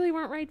 they clearly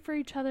weren't right for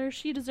each other.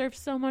 She deserves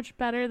so much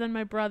better than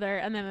my brother.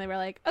 And then they were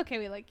like, okay,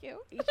 we like you.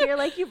 You're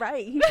like, you're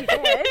right. She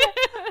did.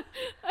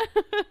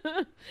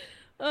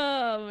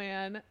 Oh,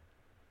 man.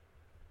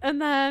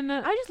 And then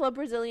I just love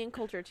Brazilian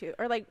culture too,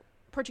 or like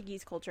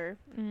Portuguese culture.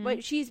 Mhm.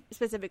 But she's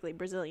specifically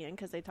Brazilian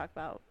because they talk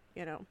about,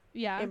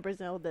 yeah. in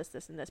Brazil this,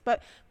 and this.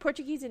 But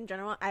Portuguese in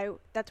general,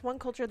 that's one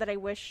culture that I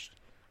wish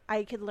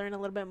I could learn a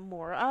little bit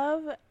more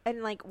of.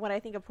 And like when I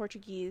think of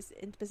Portuguese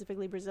and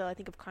specifically Brazil, I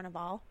think of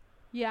Carnival,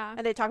 Yeah.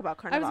 and they talk about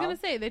I Carnival. was going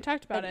to say, they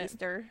talked about and it.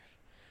 Easter,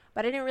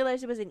 but I didn't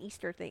realize it was an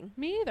Easter thing.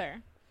 Me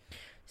either.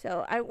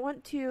 So I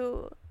want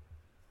to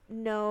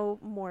know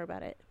more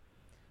about it.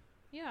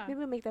 Yeah. Maybe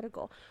we'll make that a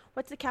goal.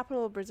 What's the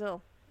capital of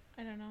Brazil?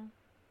 I don't know.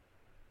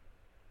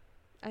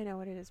 I know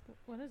what it is.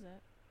 What is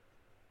it?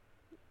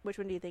 Which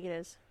one do you think it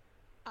is?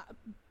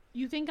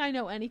 You think I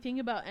know anything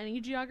about any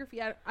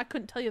geography? I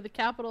couldn't tell you the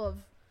capital of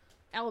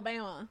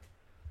Alabama.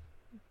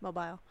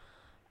 Mobile.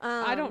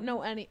 I don't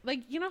know any.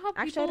 Like, you know how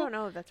people Actually, I don't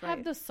know if that's right.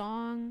 have the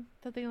song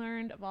that they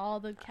learned of all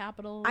the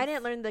capitals? I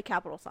didn't learn the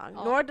capital song,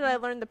 Oh. nor did I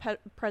learn the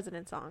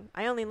president song.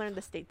 I only learned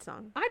the state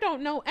song. I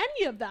don't know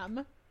any of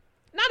them.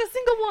 Not a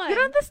single one. You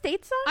learned the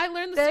state song? I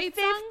learned the The state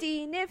song.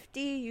 50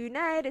 nifty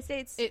United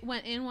States. It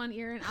went in one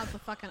ear and out the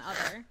fucking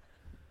other.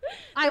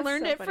 I That's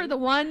learned so it for funny. the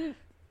one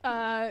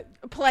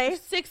Play.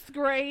 6th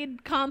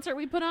grade concert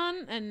we put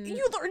on, and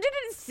You learned it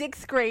in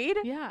 6th grade?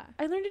 yeah,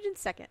 I learned it in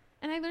 2nd.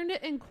 and I learned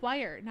it in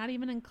choir, not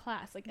even in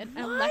class, like an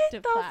What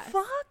elective the class.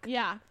 fuck?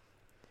 Yeah.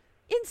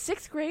 In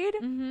 6th grade?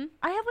 Mm-hmm.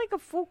 I had like a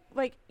full,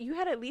 like, you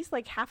had at least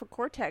like half a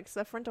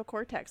frontal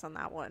cortex on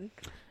that one.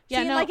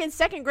 Yeah, See, no. like in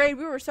 2nd grade,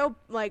 we were so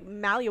like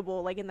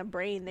malleable, like in the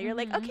brain that you're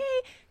like, Mhm.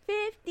 okay,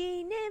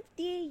 50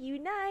 nifty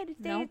United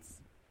Nope. States.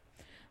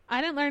 I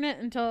didn't learn it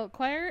until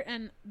choir,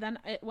 and then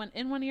it went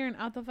in one ear and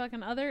out the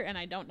fucking other, and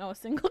I don't know a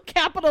single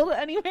capital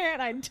anywhere,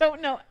 and I don't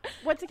know.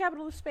 What's the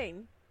capital of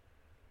Spain?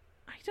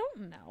 I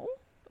don't know.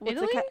 What's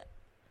the Italy?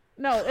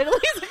 No,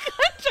 Italy's a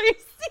country.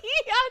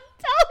 See, I'm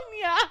telling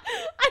ya,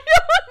 I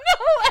don't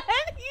know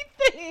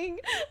anything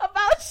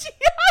about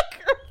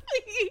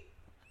geography.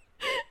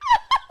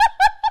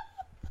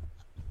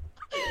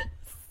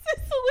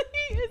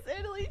 Sicily is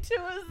Italy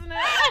too, isn't it?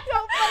 I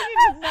don't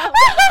fucking know. I'm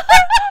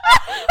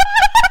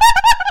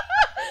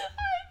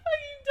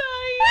fucking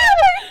dying.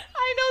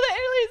 I know that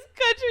Italy's a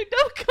country.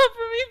 Don't come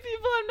for me,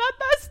 people. I'm not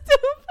that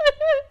stupid.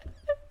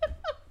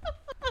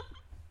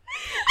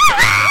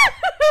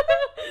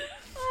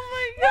 Oh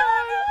my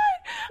god.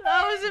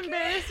 That was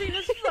embarrassing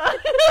as fuck.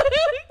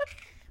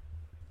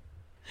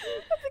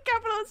 What's the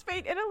capital of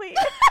Spain? Italy.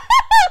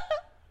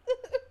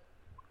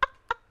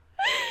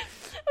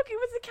 Okay,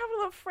 what's the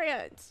capital of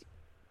France?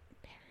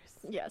 Paris.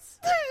 Yes.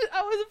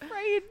 I was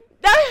afraid.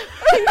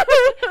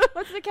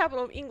 What's the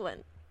capital of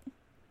England?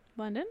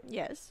 London?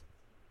 Yes.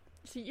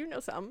 See, you know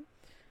some.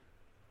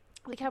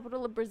 The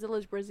capital of Brazil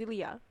is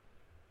Brasilia.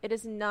 It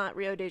is not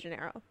Rio de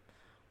Janeiro.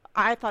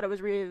 I thought it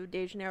was Rio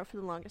de Janeiro for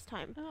the longest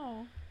time.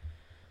 Oh.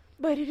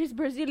 But it is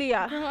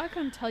Brasilia. Girl, I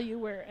couldn't tell you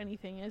where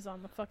anything is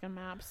on the fucking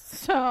maps.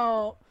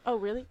 So, Oh,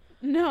 really?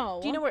 no.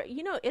 Do you know where?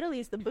 You know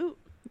Italy's the boot.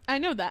 I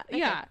know that. Okay.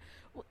 Yeah.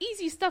 Well,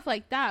 easy stuff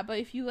like that. But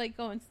if you like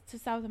go into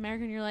South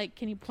America and you're like,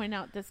 can you point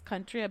out this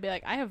country? I'd be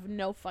like, I have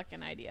no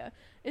fucking idea.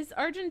 Is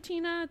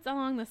Argentina? It's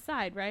along the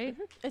side, right?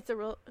 It's a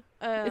real.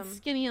 It's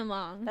skinny and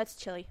long. That's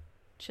Chile.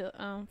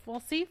 Well,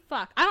 see,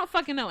 fuck. I don't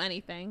fucking know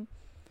anything.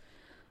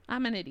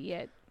 I'm an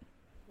idiot.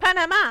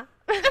 Panama.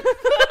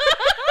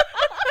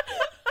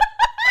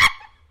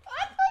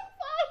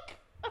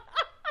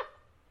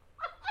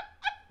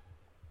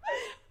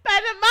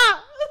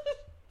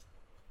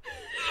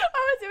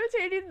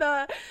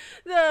 imitating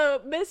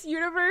the Miss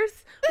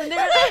Universe when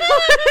they're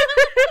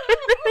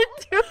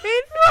doing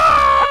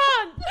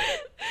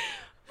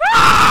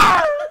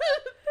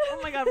Oh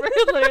my god,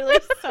 we're literally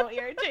so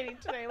irritating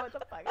today. What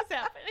the fuck is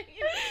happening?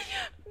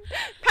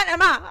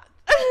 Panama.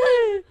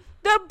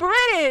 The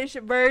British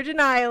Virgin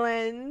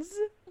Islands.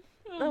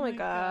 Oh my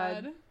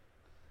god.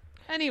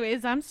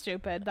 Anyways, I'm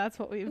stupid. That's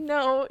what we've...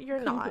 No, you're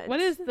not. What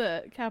is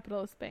the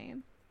capital of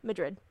Spain?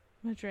 Madrid.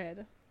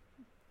 Madrid.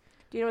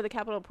 Do you know where the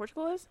capital of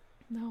Portugal is?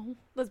 No.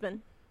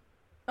 Lisbon.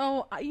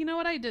 Oh, you know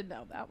what? I did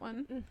know that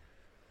one. Mm.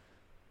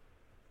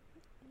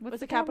 What's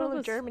the capital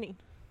of Germany?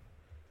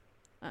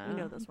 You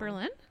know this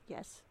Berlin? One.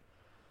 Yes.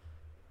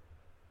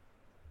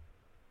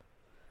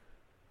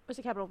 What's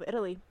the capital of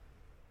Italy?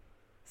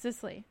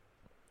 Sicily.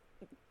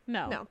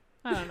 No. No.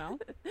 I don't know.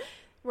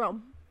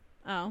 Rome.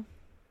 Oh.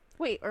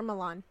 Wait, or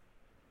Milan.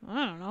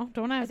 I don't know.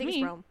 Don't ask me. I think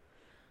it's Rome.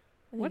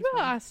 What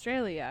about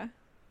Australia?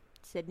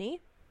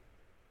 Sydney.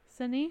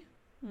 Sydney?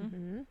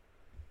 Mm-hmm.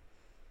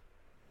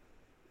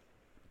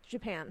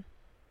 Japan.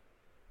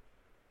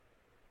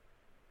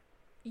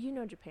 You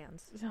know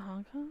Japan's. Is it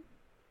Hong Kong?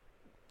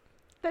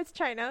 That's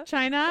China.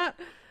 China?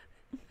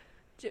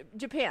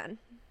 Japan.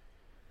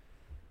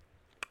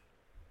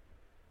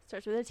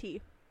 Starts with a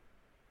T.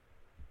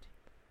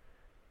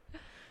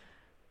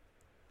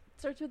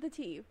 Starts with a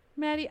T.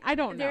 Maddie, I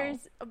don't know.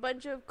 There's a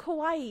bunch of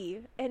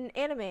kawaii and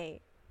anime.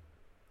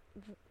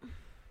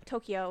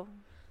 Tokyo.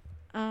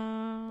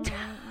 Like,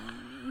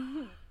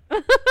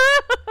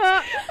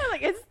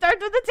 it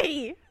starts with a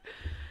T.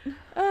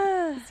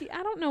 See,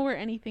 I don't know where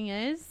anything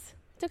is.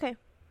 It's okay.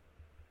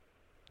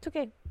 It's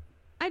okay.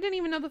 I didn't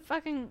even know the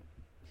fucking...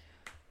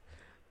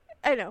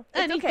 I know.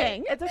 It's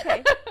anything. Okay. It's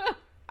okay.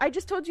 I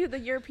just told you the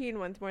European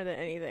ones more than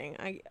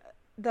anything.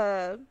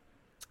 The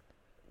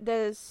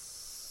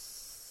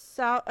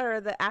South or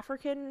the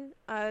African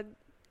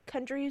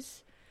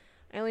countries.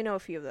 I only know a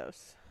few of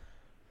those.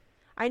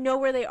 I know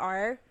where they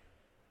are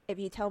if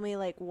you tell me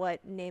like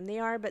what name they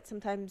are, but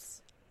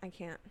sometimes I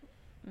can't.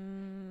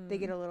 They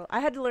get a little.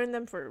 I had to learn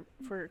them for.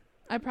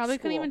 I probably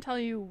couldn't school. even tell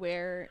you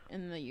where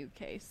in the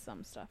UK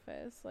some stuff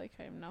is. Like,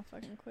 I have no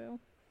fucking clue.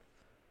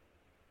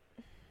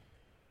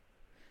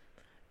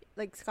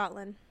 Like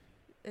Scotland,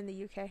 in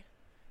the UK. It's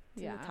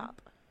yeah. in the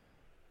top.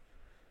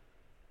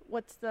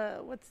 What's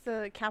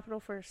the capital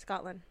for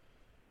Scotland?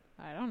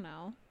 I don't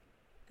know.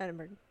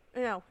 Edinburgh.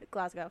 No,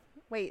 Glasgow.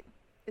 Wait,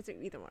 it's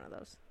either one of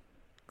those.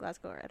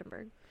 Glasgow or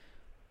Edinburgh.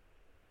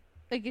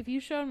 Like, if you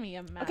showed me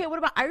a map. Okay, what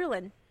about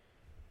Ireland?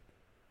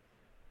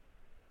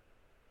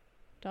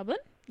 Dublin?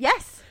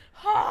 Yes.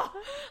 I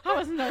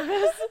was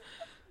nervous.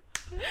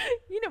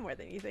 You know more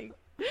than you think.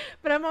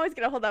 But I'm always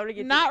going to hold that one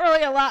against Not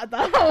really a lot,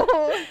 though.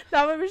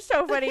 That one was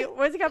so funny.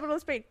 What's the capital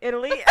of Spain?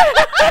 Italy.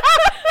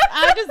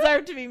 I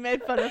deserve to be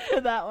made fun of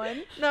for that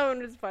one. That one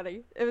was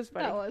funny. It was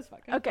funny. That was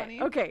fucking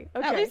funny. Okay.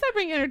 At least I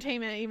bring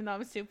entertainment, even though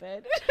I'm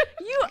stupid.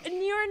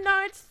 You're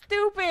not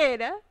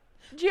stupid.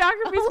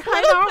 Geography's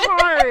kind of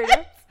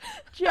hard.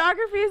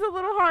 Geography is a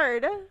little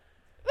hard.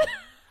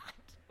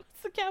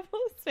 What's the capital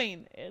of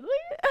Spain? Italy?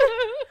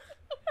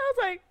 I was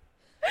like,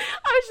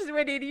 I was just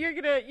waiting.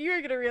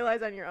 You're gonna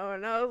realize on your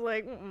own. I was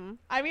like, mm-mm.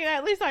 I mean,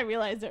 at least I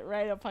realized it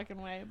right a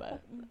fucking way,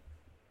 but...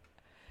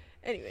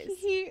 Anyways.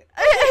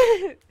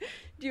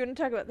 Do Do you want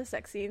to talk about the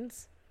sex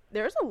scenes?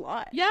 There's a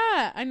lot.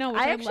 Yeah, I know,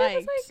 which I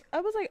liked.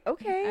 I was like,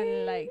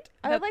 okay.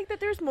 I like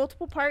that there's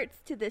multiple parts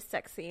to this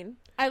sex scene.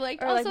 I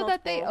liked also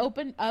that they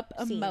opened up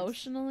scenes.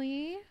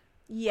 Emotionally.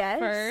 Yes.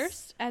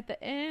 First, at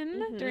the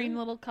inn, during the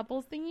little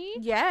couples thingy.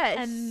 Yes.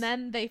 And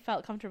then they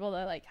felt comfortable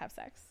to, like, have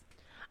sex.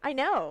 I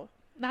know.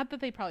 Not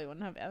that they probably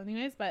wouldn't have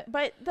anyways, but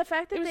the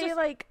fact that they,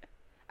 like,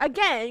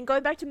 again,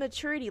 going back to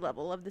maturity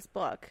level of this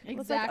book. Exactly.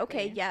 Was like,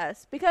 okay,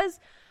 yes. Because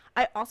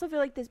I also feel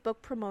like this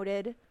book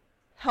promoted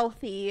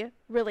healthy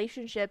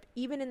relationship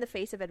even in the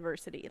face of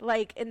adversity.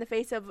 Like, in the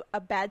face of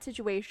a bad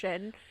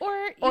situation.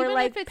 Or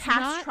like, if it's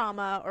past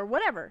trauma or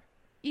whatever.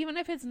 Even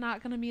if it's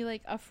not going to be,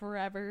 like, a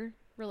forever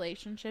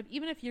relationship.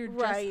 Even if you're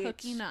just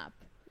hooking up.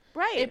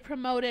 Right. It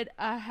promoted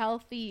a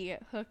healthy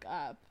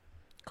hookup.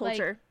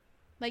 Culture.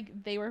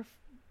 Like they were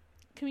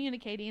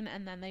communicating,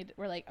 and then they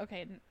were like,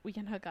 okay, we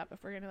can hook up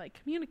if we're gonna like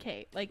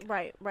communicate. Like,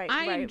 right.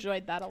 I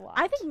enjoyed that a lot.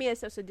 I think Mia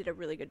Sosa did a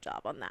really good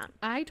job on that.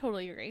 I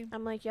totally agree.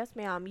 I'm like, yes,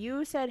 ma'am.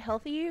 You said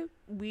healthy.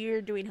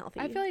 We're doing healthy.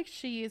 I feel like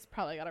she's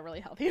probably got a really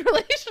healthy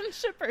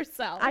relationship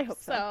herself. I hope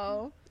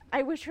so.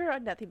 I wish her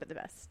nothing but the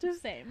best.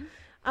 Same.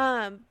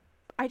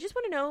 I just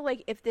want to know,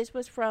 like, if this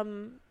was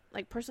from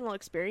like personal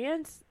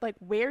experience, like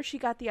where she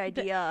got the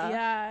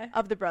idea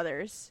of the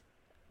brothers.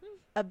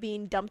 Of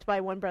being dumped by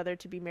one brother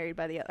to be married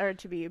by the other, or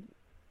to be,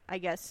 I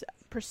guess,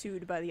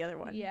 pursued by the other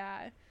one.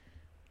 Yeah.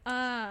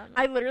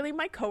 I literally,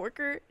 my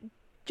coworker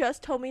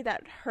just told me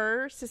that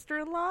her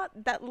sister-in-law,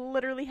 that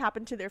literally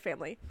happened to their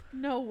family.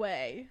 No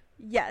way.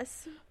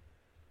 Yes.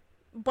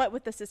 But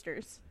with the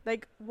sisters.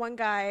 Like, one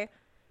guy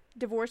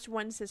divorced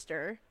one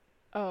sister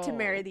to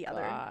marry the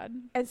other.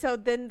 And so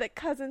then the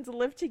cousins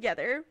lived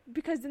together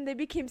because then they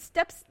became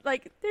steps.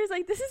 Like, there's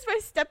like, this is my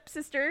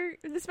stepsister.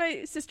 This is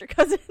my sister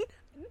cousin.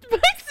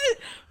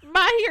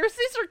 Your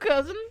sister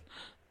cousin.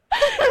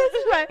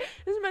 This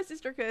is my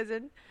sister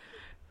cousin.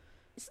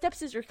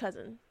 Stepsister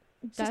cousin.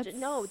 Sister,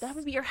 no, that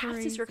would be your half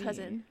sister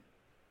cousin.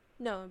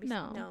 No,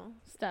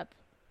 Step.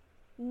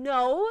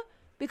 No,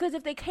 because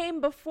if they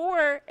came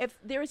before, if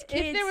there was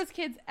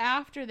kids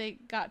after they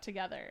got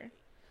together,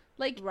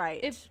 like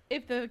right.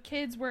 If the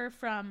kids were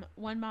from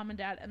one mom and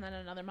dad and then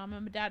another mom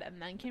and dad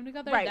and then came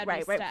together,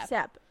 right,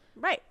 step.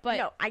 Right. But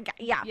no,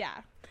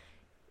 yeah.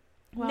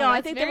 Wow, no,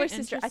 I think they were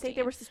sister. I think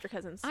they were sister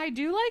cousins. I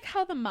do like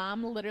how the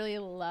mom literally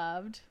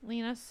loved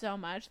Lena so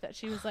much that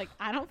she was like,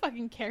 I don't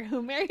fucking care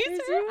who marries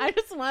her. I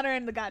just want her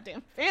in the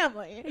goddamn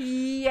family.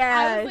 Yes.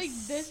 I was like,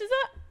 this is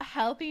a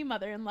healthy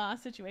mother-in-law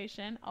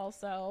situation.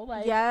 Also,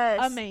 like,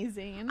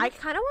 amazing. I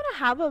kind of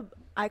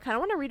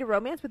want to read a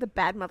romance with a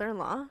bad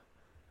mother-in-law.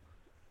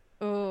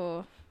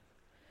 Oh,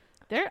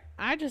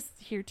 I just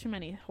hear too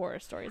many horror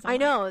stories. I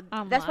know.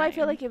 That's why I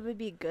feel like it would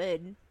be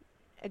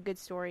a good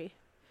story.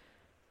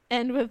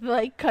 And with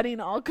like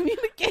cutting all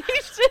communication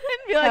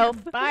and be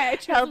like, bye, I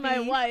chose my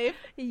wife.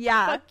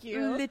 Yeah. Fuck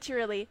you.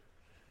 Literally.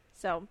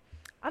 So,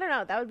 I don't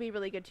know. That would be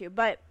really good too.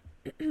 But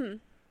the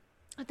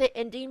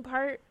ending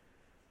part,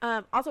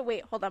 also,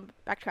 wait, hold on.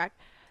 Backtrack.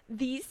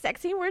 The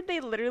sex scene where they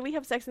literally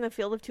have sex in the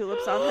field of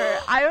tulips on her.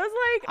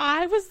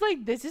 I was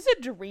like, this is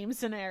a dream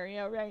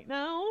scenario right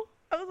now.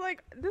 I was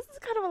like, this is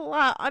kind of a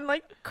lot on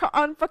like,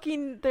 on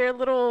fucking their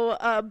little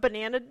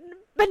banana car.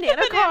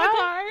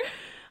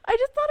 I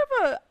just thought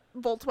of a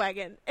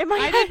Volkswagen in my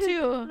head. I did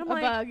too. A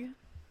like, bug.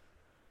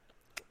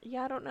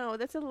 Yeah, I don't know.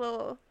 That's a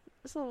little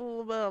bit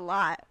a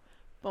lot,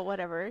 but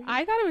whatever.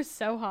 I thought it was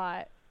so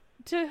hot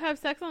to have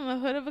sex on the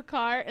hood of a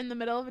car in the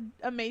middle of an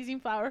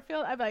amazing flower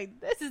field. I'm like,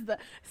 this is the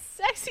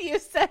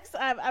sexiest sex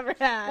I've ever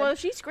had. Well,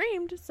 she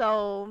screamed,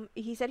 so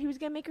he said he was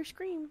gonna make her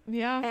scream.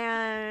 Yeah,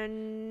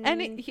 and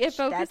it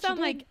focused on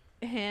like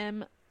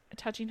him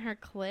touching her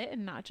clit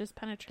and not just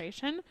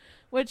penetration,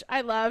 which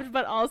I loved,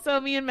 but also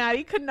me and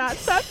Maddie could not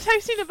stop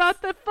texting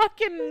about the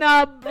fucking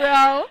nub,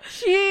 bro.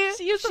 She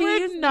used the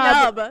word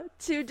nub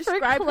to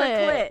describe her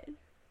clit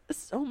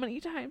so many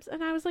times,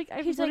 and I was like,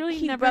 He's literally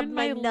like, never rubbed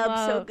my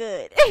nub so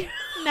good.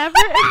 Never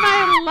in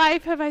my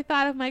life have I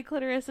thought of my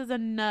clitoris as a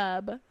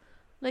nub.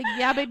 Like,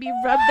 yeah, baby,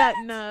 rub that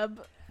nub.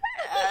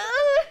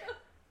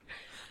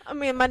 I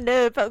mean, my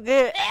nub felt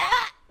good.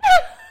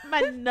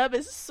 My nub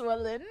is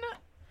swollen.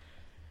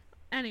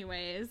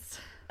 Anyways,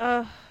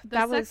 the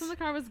sex in the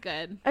car was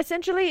good.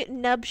 Essentially,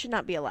 nub should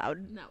not be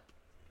allowed. No.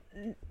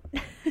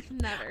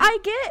 Never. I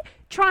get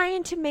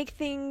trying to make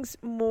things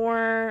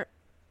more,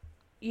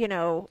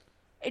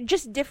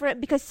 just different,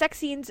 because sex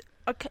scenes,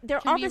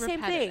 they're all the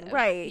same thing,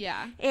 right?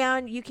 Yeah.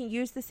 And you can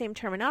use the same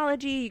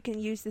terminology, you can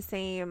use the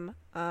same,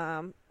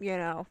 kind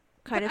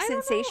of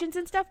sensations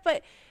and stuff,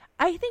 but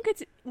I think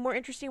it's more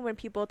interesting when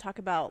people talk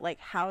about, like,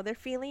 how they're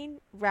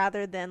feeling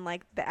rather than,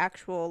 like, the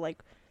actual,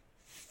 like,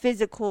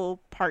 physical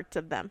parts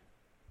of them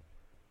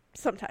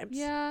sometimes.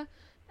 Yeah,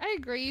 I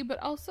agree, but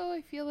also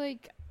I feel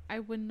like I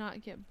would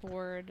not get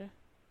bored.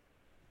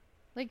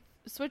 Like,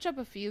 switch up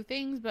a few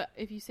things, but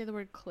if you say the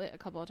word clit a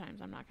couple of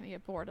times, I'm not going to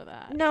get bored of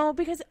that. No,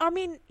 because, I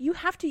mean, you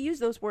have to use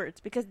those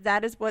words because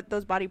that is what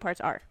those body parts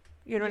are.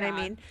 You know what I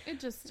mean? It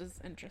just is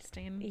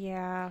interesting.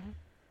 Yeah.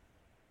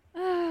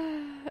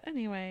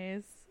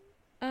 Anyways,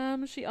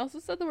 she also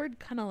said the word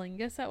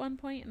cunnilingus at one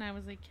point, and I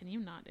was like, can you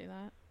not do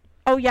that?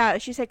 Oh, yeah,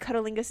 she said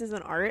cunnilingus is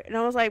an art, and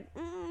I was like,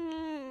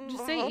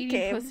 just say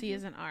eating pussy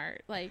is an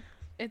art. Like,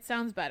 it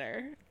sounds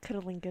better.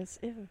 Cunnilingus,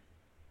 ew.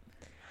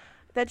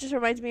 That just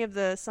reminds me of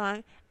the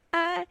song,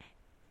 I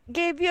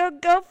gave your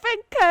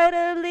girlfriend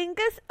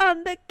cunnilingus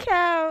on the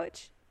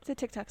couch. It's a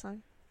TikTok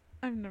song.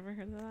 I've never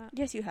heard of that.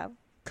 Yes, you have.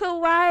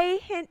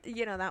 Kawaii hint.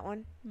 You know that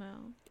one?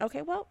 No.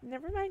 Okay, well,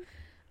 never mind.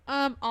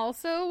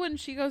 Also, when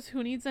she goes,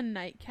 who needs a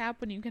nightcap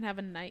when you can have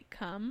a night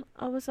come?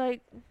 I was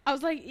like,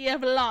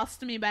 you've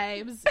lost me,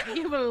 babes.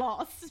 You've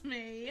lost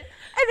me.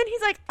 And then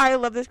he's like, I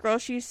love this girl.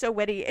 She's so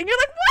witty. And you're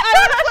like, what?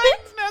 I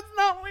was like, that's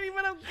not witty,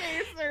 but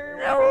okay, sir.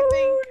 No.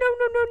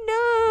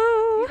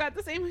 You got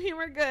the same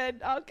humor.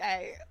 Good.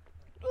 Okay.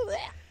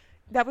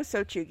 That was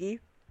so chuggy.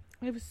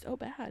 It was so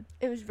bad.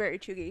 It was very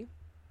chuggy.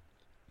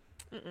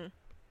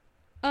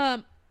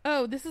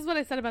 Oh, this is what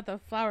I said about the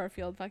flower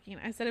field fucking.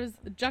 I said it was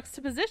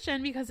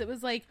juxtaposition because it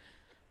was like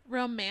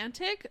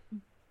romantic,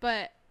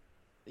 but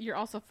you're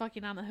also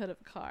fucking on the hood of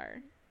a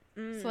car.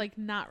 So like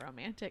not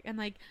romantic and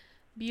like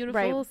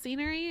beautiful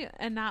scenery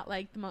and not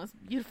like the most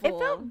beautiful. It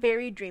felt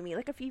very dreamy,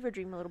 like a fever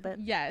dream a little bit.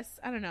 Yes,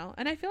 I don't know.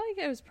 And I feel like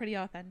it was pretty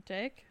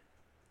authentic.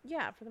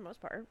 Yeah, for the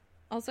most part.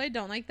 Also, I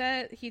don't like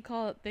that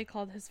they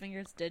called his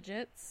fingers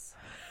digits.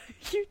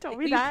 You told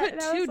me that.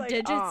 You put two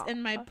digits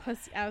in my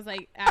pussy. I was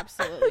like,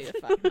 absolutely the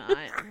fuck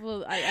not.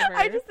 Will I ever?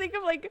 I just think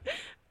of like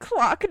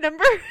clock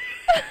number.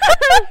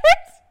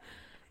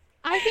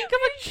 I think of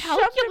a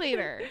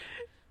calculator.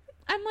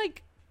 I'm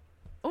like,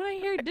 when I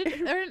hear or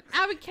an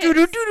abacus, like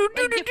your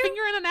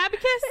finger in an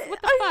abacus.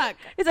 What the fuck?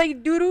 It's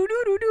like do do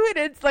do do do,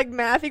 and it's like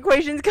math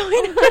equations going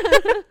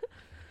on.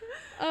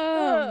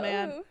 Oh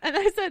man. And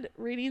I said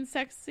reading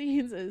sex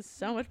scenes is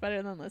so much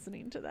better than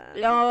listening to them.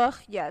 Oh,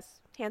 yes.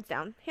 Hands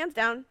down. Hands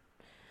down.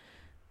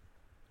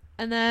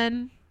 And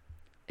then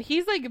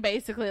he's like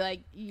basically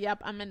like,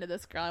 yep, I'm into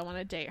this girl. I want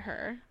to date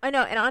her. I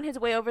know. And on his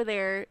way over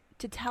there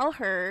to tell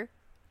her,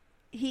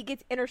 he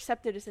gets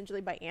intercepted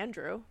essentially by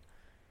Andrew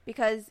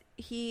because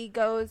he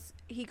goes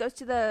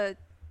to the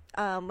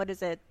what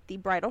is it, the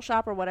bridal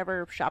shop or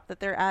whatever shop that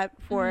they're at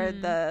for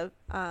the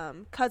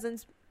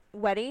cousin's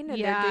wedding,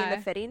 and they're doing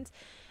the fittings,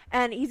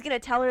 and he's gonna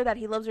tell her that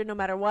he loves her no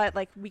matter what,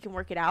 like we can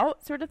work it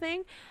out sort of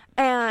thing.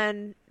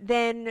 And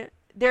then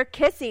they're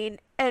kissing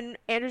and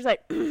Andrew's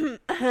like and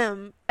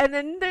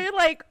then they're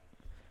like,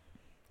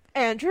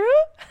 Andrew?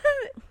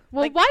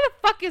 Well, like, why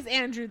the fuck is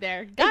Andrew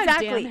there? God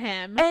exactly.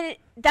 damn him. And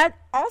that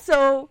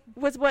also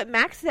was what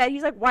Max said.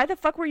 He's like, why the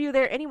fuck were you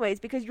there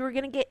anyways? Because you were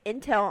going to get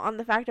intel on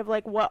the fact of,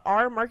 like, what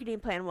our marketing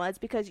plan was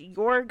because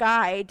your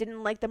guy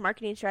didn't like the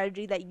marketing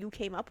strategy that you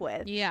came up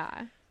with.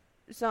 Yeah.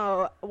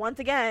 So, once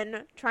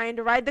again, trying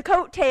to ride the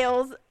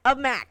coattails of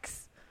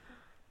Max.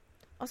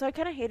 Also, I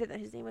kind of hated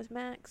that his name was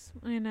Max.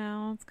 I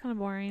know. It's kind of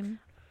boring.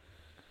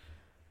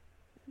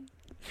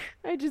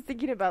 I'm just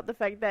thinking about the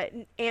fact that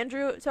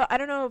Andrew, so I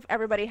don't know if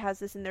everybody has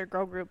this in their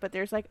girl group, but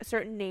there's like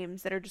certain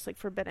names that are just like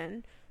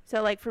forbidden.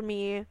 So like for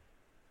me,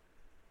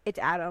 it's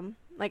Adam.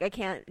 Like I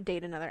can't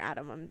date another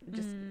Adam. I'm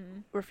just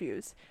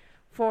refuse.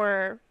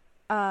 For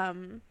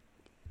Allie,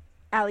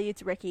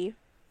 it's Ricky.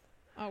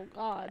 Oh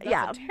God,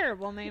 that's a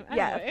terrible name.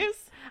 Anyways.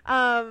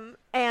 Yeah.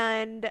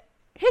 And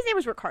his name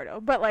was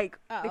Ricardo, but like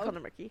they called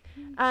him Ricky.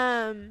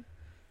 And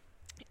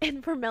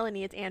for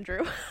Melanie, it's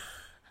Andrew.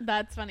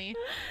 That's funny.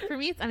 For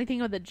me, it's anything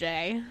with a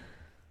J.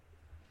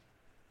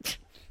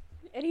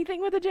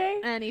 Anything with a J?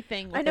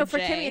 Anything with a J. I know for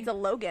Timmy, it's a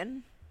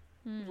Logan.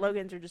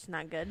 Logans are just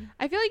not good.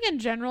 I feel like in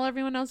general,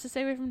 everyone knows to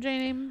stay away from J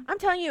name. I'm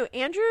telling you,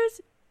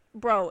 Andrews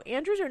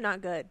are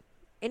not good.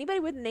 Anybody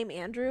with the name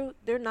Andrew,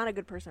 they're not a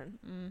good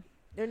person.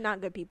 They're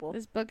not good people.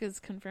 This book is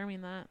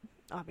confirming that.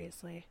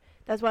 Obviously.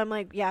 That's why I'm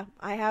like, yeah,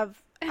 I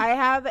have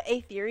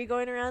a theory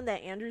going around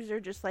that Andrews are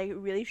just like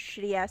really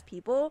shitty ass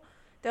people.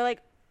 They're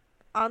like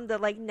on the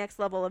like next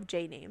level of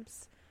J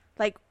names,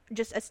 like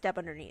just a step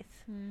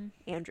underneath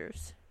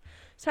Andrews.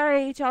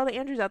 Sorry to all the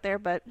Andrews out there,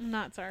 but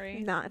not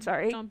sorry.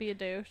 Don't be a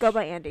douche. Go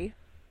by Andy.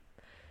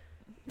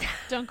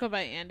 Don't go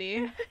by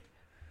Andy.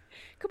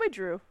 Go by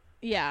Drew.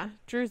 Yeah,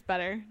 Drew's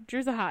better.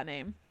 Drew's a hot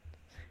name.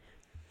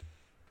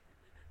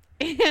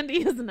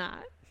 Andy is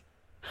not.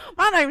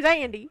 My name's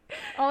Andy.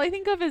 All I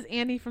think of is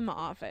Andy from The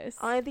Office.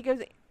 All I think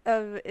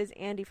of is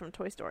Andy from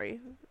Toy Story.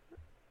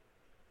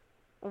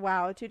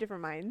 Wow, two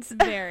different minds.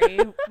 Very.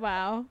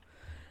 Wow.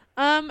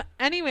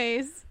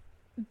 Anyways,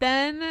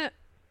 then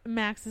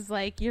Max is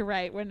like, you're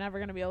right, we're never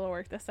going to be able to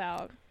work this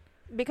out.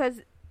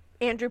 Because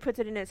Andrew puts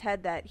it in his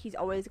head that he's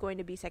always going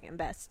to be second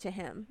best to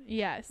him.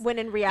 Yes. When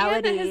in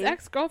reality... And his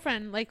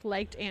ex-girlfriend, like,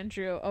 liked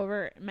Andrew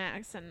over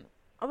Max, and...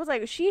 I was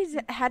like, she's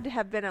had to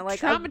have been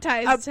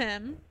traumatized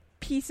him.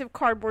 Piece of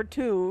cardboard,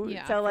 too.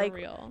 Yeah, to, like, for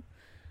real.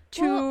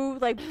 Two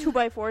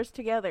 2x4s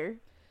together.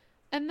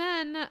 And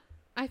then...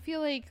 I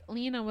feel like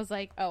Lena was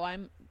like, oh,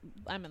 I'm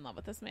in love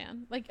with this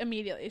man. Like,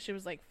 immediately, she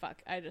was like,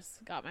 fuck, I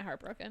just got my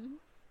heart broken.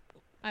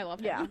 I love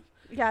him.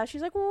 Yeah,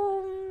 she's like,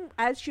 well,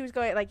 as she was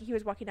going, like, he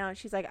was walking down,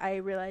 she's like, I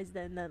realized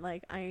then that,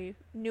 like, I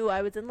knew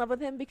I was in love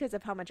with him because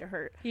of how much it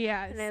hurt.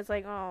 Yeah. And it's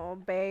like, oh,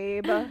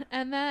 babe.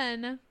 And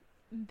then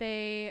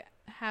they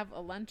have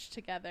a lunch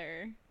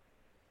together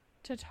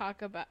to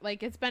talk about,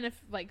 like, it's been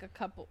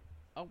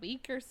a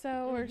week or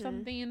so or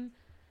something.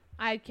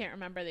 I can't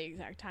remember the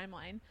exact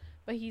timeline.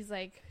 But he's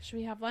like, should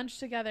we have lunch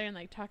together and,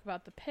 like, talk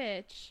about the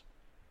pitch?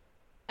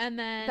 And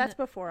then... That's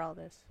before all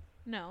this.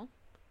 No.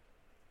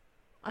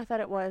 I thought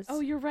it was. Oh,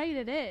 you're right,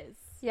 it is.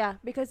 Yeah,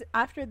 because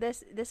after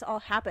this all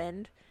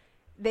happened,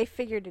 they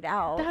figured it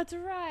out. That's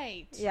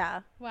right.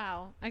 Yeah.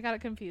 Wow. I got it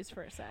confused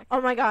for a sec.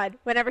 Oh, my God.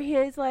 Whenever he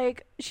is,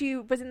 like, she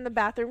was in the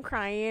bathroom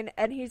crying,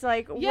 and he's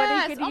like, what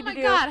yes! did he do? Oh, my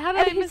God. How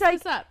did I mess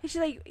this up? She's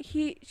like,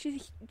 she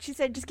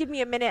said, just give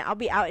me a minute. I'll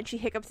be out. And she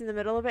hiccups in the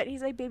middle of it. And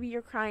he's like, baby,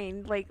 you're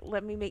crying. Like,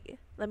 let me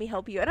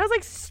help you. And I was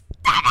like, stop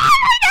it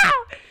right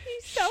now.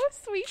 He's so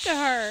sweet to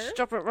her.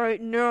 Stop it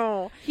right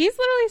now. He's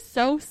literally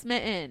so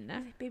smitten.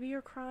 He's like, baby,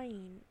 you're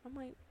crying. I'm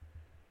like,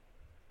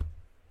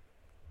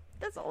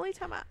 that's the only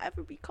time I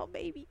ever be called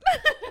baby.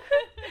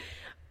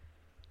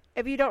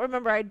 If you don't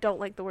remember, I don't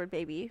like the word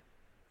baby.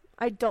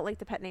 I don't like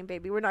the pet name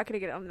baby. We're not going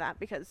to get on that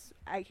because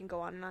I can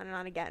go on and on and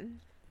on again.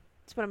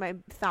 It's one of my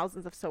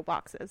thousands of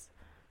soapboxes.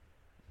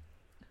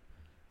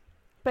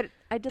 But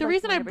I did. The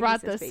reason I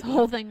brought this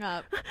whole thing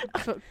up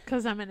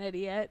because I'm an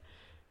idiot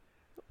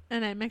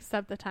and I mixed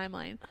up the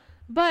timeline.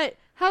 But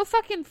how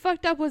fucking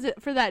fucked up was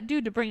it for that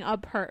dude to bring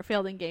up her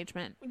failed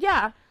engagement?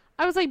 Yeah.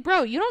 I was like,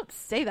 bro, you don't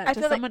say that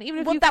to someone, even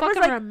if you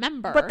fucking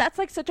remember. But that's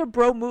like such a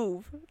bro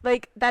move.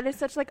 Like, that is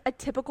such like a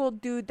typical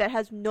dude that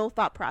has no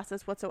thought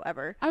process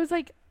whatsoever. I was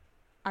like,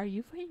 are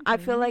you fucking I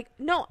feel like,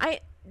 no,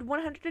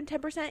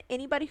 110%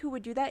 anybody who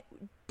would do that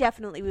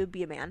definitely would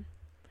be a man.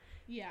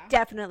 Yeah.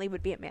 Definitely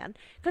would be a man.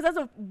 Because as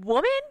a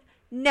woman,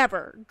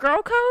 never.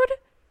 Girl code,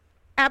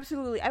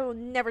 absolutely, I will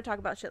never talk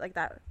about shit like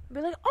that.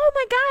 Be like, oh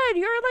my god,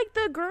 you're like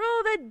the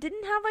girl that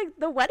didn't have like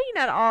the wedding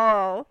at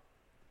all.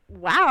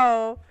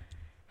 Wow,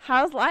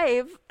 how's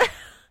life?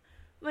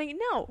 Like,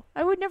 no,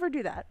 I would never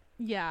do that.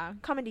 Yeah,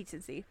 Common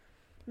decency.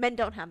 Men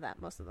don't have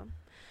that, most of them.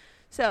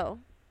 So,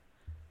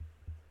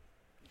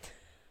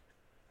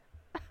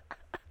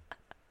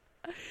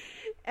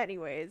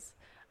 anyways,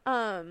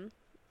 the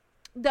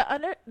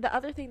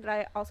other thing that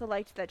I also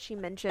liked that she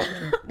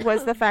mentioned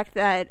was the fact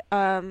that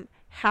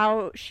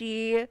how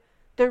the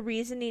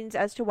reasonings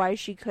as to why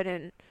she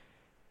couldn't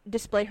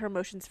display her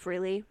emotions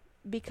freely,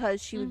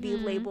 because she would be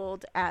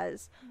labeled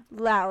as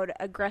loud,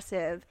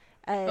 aggressive,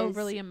 as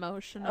overly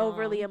emotional,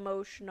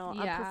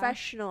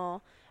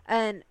 unprofessional,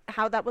 and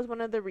how that was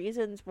one of the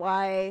reasons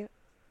why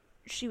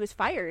she was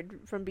fired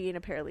from being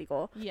a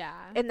paralegal. Yeah.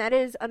 And that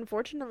is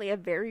unfortunately a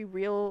very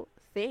real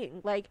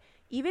thing. Like,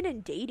 even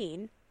in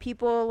dating,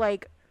 people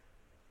like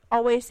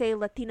always say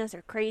Latinas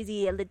are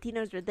crazy,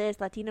 Latinos are this,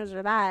 Latinos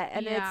are that,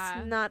 and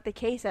it's not the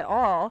case at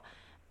all.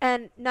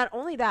 And not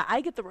only that,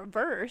 I get the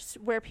reverse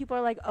where people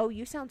are like, "Oh,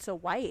 you sound so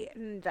white,"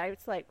 and I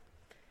was like,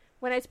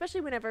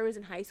 especially whenever I was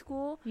in high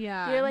school,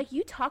 you're like,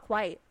 "You talk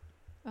white."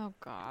 Oh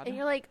God. And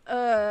you're like,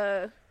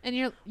 and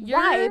you're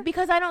why?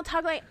 Because I don't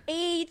talk like,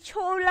 "Hey,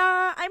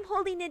 chola, I'm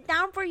holding it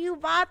down for you,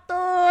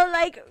 vato."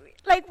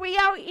 Like we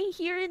out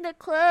here in the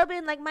club,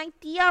 and like my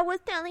tia was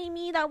telling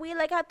me that we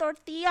like had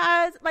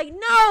tortillas. Like,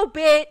 no,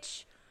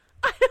 bitch,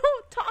 I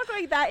don't talk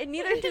like that, and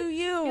neither do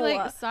you. You're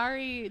like,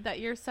 sorry that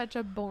you're such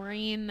a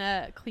boring,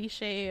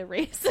 cliche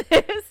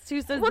racist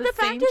who says the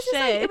same shit.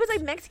 Like, it was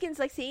like Mexicans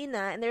like saying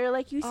that, and they were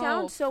like, "You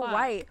sound so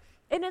white,"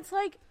 and it's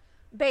like,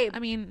 babe. I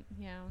mean,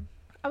 yeah.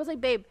 I was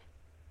like, babe,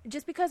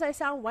 just because I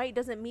sound white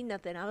doesn't mean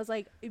nothing. I was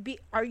like,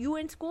 are you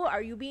in school?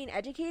 Are you being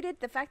educated?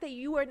 The fact that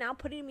you are now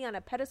putting me on a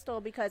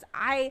pedestal because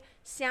I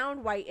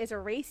sound white is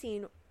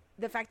erasing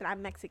the fact that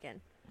I'm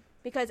Mexican,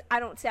 because I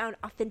don't sound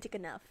authentic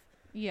enough.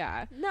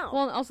 Yeah. No.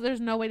 Well, and also there's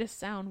no way to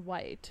sound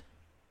white.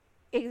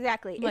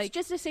 Exactly. Like, it's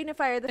just a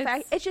signifier of the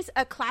fact. It's just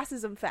a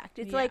classism fact.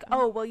 It's like,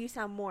 oh, well, you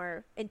sound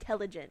more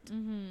intelligent.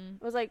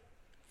 Mm-hmm. I was like,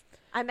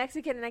 I'm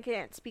Mexican and I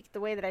can't speak the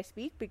way that I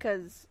speak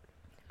because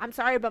I'm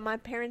sorry, but my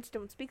parents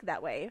don't speak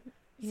that way.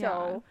 Yeah.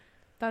 So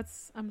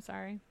I'm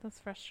sorry. That's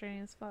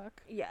frustrating as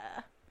fuck.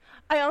 Yeah.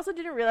 I also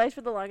didn't realize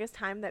for the longest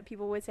time that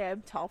people would say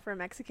I'm tall for a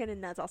Mexican,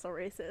 and that's also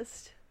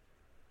racist.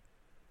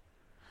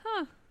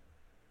 Huh.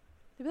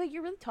 They'd be like,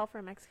 "You're really tall for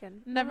a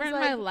Mexican." Never in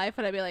my life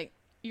would I be like,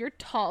 "You're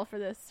tall for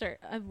this, sir."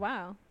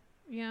 Wow.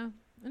 Yeah.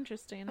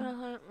 Interesting.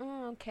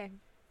 Okay.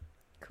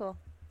 Cool.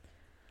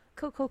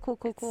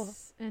 Cool.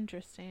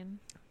 Interesting.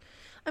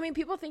 I mean,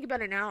 people think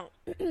about it now.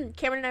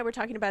 Cameron and I were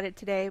talking about it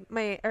today.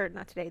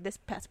 This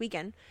past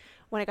weekend,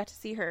 when I got to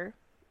see her.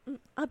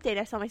 Update,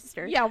 I saw my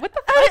sister. Yeah, what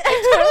the fuck?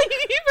 I totally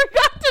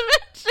forgot to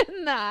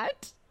mention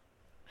that.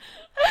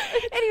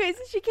 Anyways,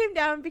 she came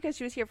down because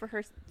she was here for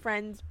her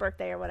friend's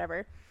birthday or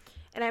whatever.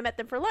 And I met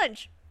them for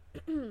lunch.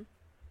 And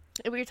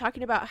we were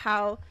talking about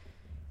how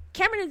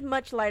Cameron is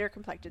much lighter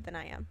complected than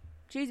I am.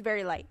 She's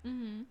very light.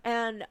 Mm-hmm.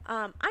 And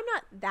I'm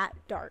not that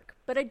dark,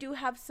 but I do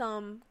have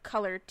some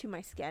color to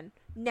my skin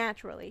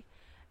naturally.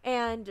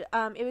 And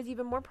it was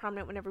even more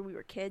prominent whenever we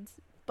were kids.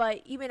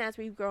 But even as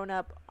we've grown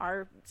up,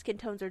 our skin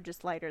tones are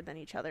just lighter than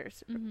each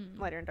other's,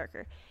 lighter and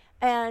darker.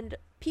 And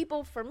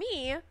people, for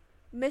me,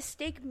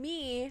 mistake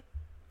me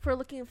for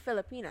looking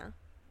Filipina.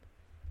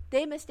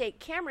 They mistake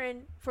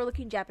Cameron for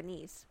looking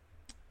Japanese.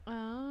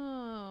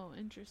 Oh,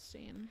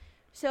 interesting.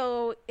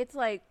 So it's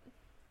like,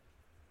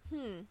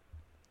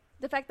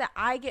 the fact that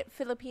I get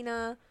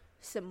Filipina,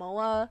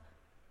 Samoa,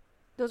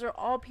 those are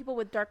all people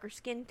with darker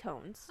skin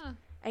tones. Huh.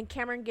 And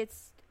Cameron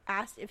gets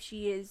asked if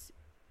she is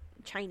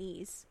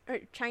Chinese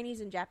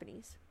and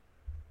Japanese,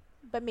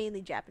 but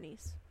mainly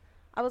Japanese.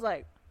 I was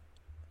like,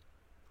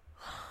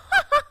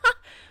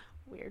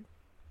 weird.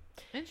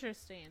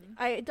 Interesting.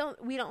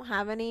 We don't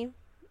have any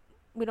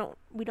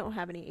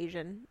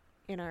Asian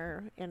in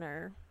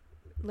our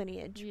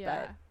lineage.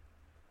 Yeah. But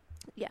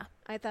yeah,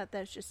 I thought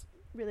that's just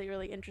really,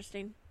 really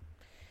interesting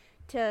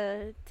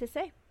to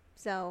say.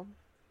 So,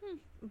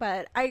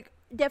 but I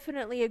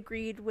definitely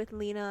agreed with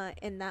Lena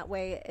in that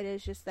way. It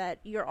is just that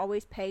you're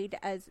always pegged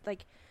as,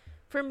 like,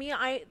 for me,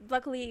 I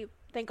luckily,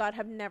 thank God,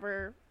 have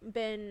never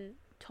been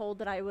told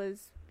that I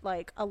was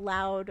like a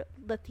loud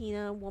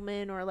Latina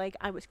woman, or like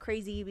I was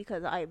crazy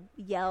because I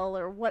yell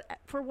or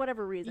for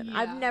whatever reason. Yeah.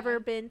 I've never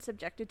been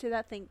subjected to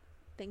that,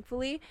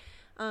 thankfully.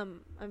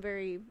 I'm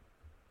very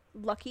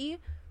lucky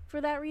for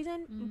that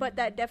reason, but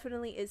that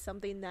definitely is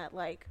something that,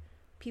 like,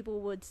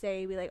 people would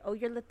say, be like, "Oh,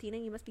 you're Latina,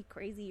 you must be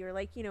crazy," or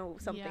like,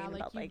 something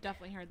about, like,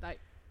 definitely heard that.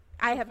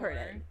 I have heard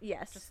it.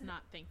 Yes. Just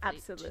not thankfully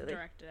absolutely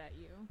directed at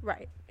you.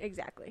 Right.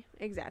 Exactly.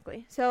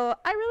 So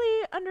I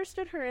really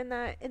understood her in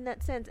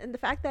that sense, and the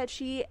fact that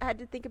she had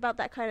to think about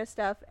that kind of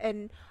stuff,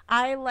 and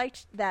I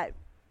liked that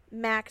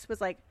Max was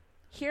like,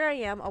 here I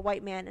am, a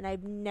white man, and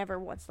I've never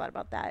once thought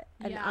about that,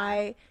 and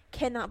I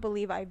cannot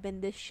believe I've been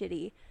this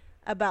shitty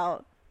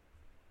about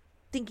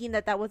thinking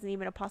that wasn't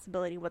even a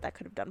possibility, what that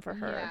could have done for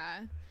her. Yeah.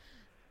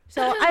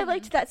 So I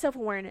liked that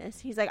self-awareness.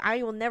 He's like,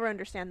 I will never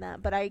understand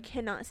that, but I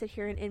cannot sit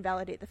here and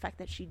invalidate the fact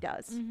that she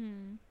does.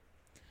 Mm-hmm.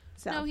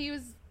 So no,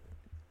 he's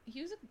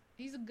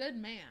a good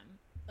man.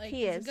 Like,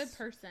 he's a good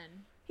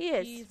person. He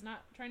is. He's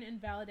not trying to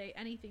invalidate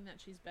anything that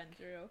she's been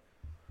through.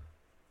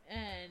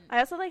 And I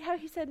also like how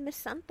he said Miss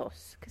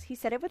Santos, because he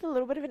said it with a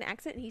little bit of an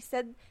accent, and he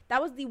said that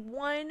was the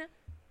one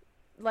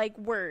like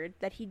word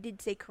that he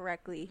did say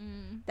correctly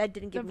that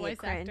didn't give me a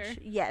cringe.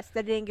 Actor. Yes,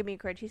 that didn't give me a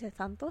cringe. He said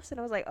Santos, and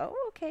I was like, oh,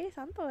 okay,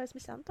 Santos,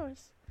 Miss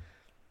Santos.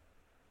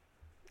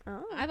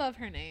 Oh, I love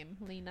her name,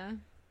 Lena.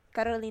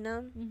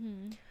 Carolina.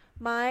 Mm-hmm.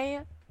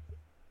 My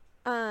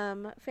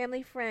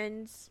family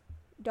friend's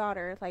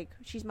daughter, like,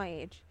 she's my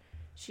age.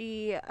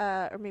 She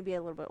or maybe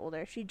a little bit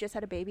older. She just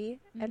had a baby,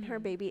 and her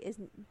baby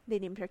they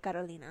named her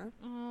Carolina.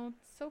 Oh,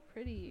 it's so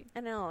pretty.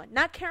 I know,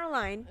 not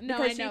Caroline.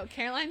 No, I know.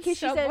 Caroline's she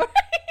so said, boring.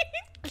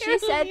 She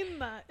said,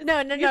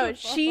 no. Beautiful.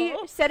 She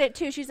said it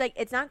too. She's like,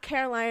 it's not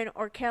Caroline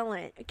or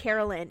Carolyn.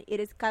 It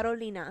is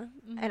Carolina.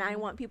 And I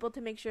want people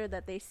to make sure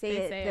that they say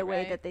it the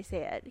way that they say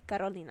it.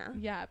 Carolina.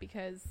 Yeah,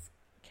 because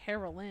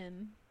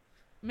Carolyn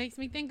makes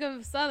me think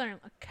of Southern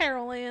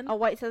Carolyn. A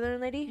white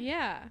Southern lady?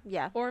 Yeah.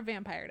 Yeah. Or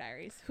Vampire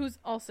Diaries, who's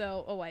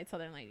also a white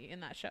Southern lady in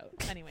that show.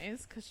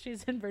 Anyways, because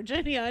she's in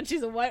Virginia and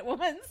she's a white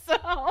woman, so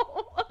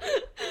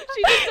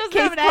she just doesn't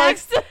have an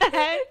accent.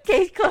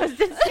 Case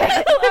closed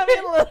instead. I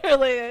mean,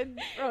 literally,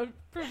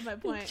 prove my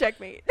point.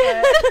 Checkmate.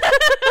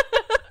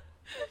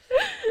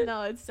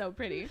 No, it's so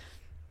pretty.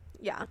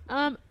 Yeah.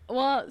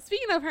 Well,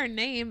 speaking of her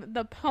name,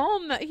 the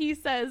poem that he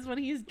says when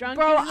he's drunk.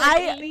 Bro, he's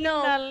like,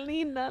 Lena.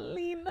 Lena.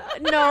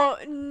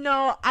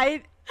 No.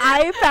 I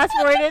fast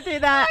forwarded through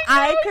that.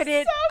 I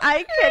couldn't.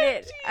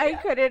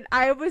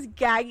 I was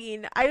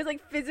gagging. I was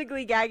like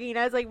physically gagging.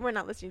 I was like, we're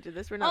not listening to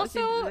this.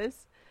 Listening to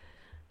this.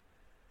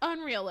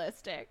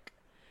 Unrealistic.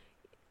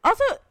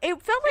 Also,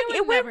 it felt like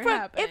it went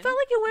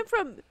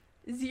from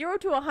 0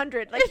 to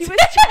 100. Like he was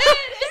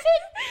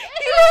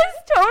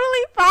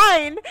totally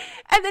fine.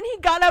 And then he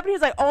got up and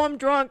he's like, oh, I'm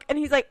drunk. And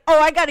he's like,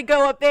 oh, I gotta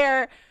go up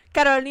there.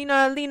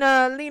 Carolina,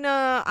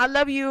 Lena, I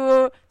love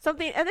you.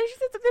 Something. And then she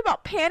said something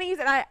about panties.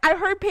 And I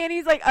heard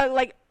panties like a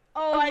little bit.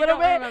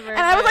 Remember, and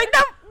I was like,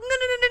 no.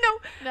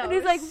 No, and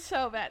he's like,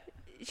 so bad.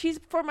 She's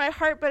for my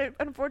heart, but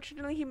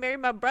unfortunately he married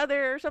my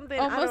brother or something.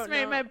 Almost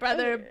married my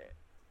brother.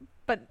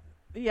 But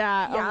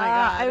yeah, oh my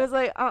God. I was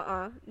like,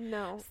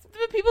 no.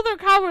 The people in the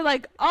crowd were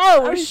like,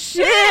 oh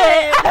shit.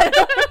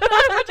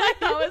 Which I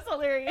thought was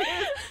hilarious.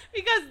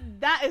 Because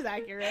that is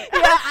accurate.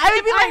 Yeah,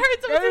 I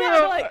heard something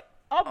I'd be like,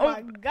 oh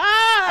my God.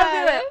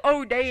 I'd be like,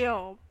 oh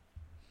damn.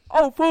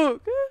 Oh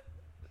fuck.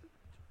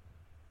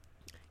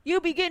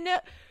 You be getting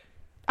it.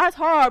 That's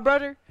hard,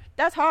 brother.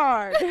 That's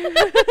hard.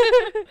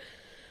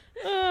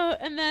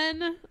 And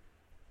then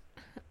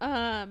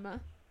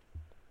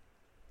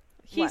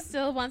he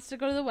still wants to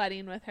go to the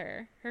wedding with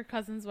her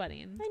cousin's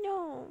wedding. I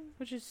know.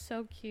 Which is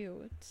so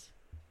cute.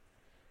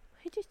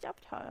 I just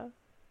stopped her.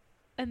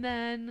 And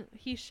then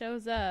he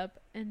shows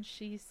up and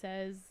she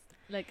says,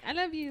 like, I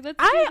love you.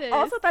 Let's do this. I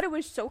also thought it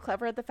was so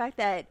clever the fact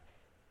that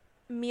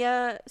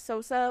Mia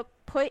Sosa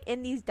put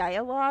in these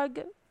dialogue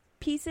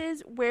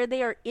pieces where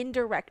they are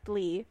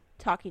indirectly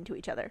talking to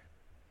each other.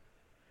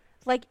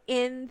 Like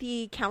in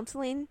the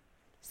counseling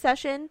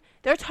session,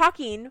 they're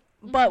talking,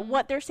 but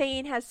what they're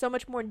saying has so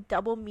much more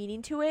double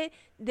meaning to it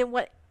than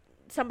what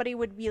somebody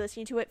would be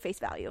listening to at face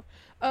value.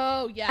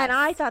 Oh, yes. And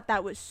I thought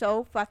that was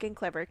so fucking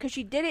clever because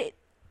she did it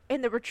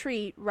in the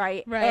retreat,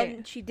 right?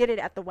 And she did it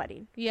at the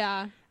wedding.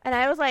 Yeah. And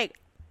I was like,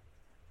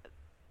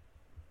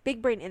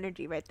 big brain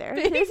energy right there.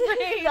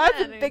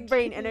 That's a big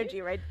brain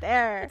energy right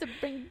there. That's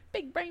a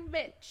big brain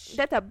bitch.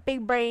 That's a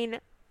big brain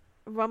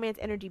romance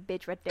energy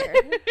bitch right there.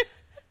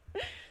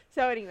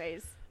 So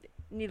anyways,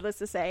 needless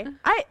to say,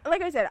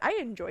 like I said, I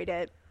enjoyed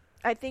it.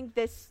 I think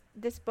this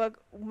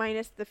book,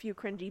 minus the few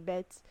cringy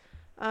bits,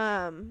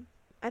 I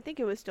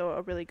think it was still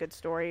a really good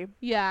story.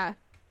 Yeah.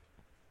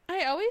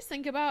 I always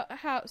think about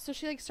how, so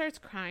she like starts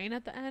crying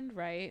at the end,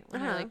 right?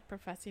 When they're like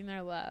professing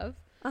their love.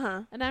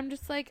 And I'm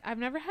just like, I've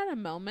never had a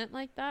moment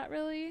like that,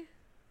 really.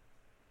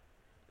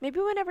 Maybe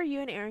whenever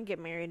you and Aaron get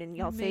married and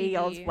y'all say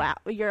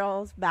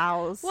y'all's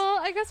vows. Well,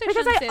 I guess I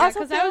shouldn't say that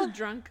because I was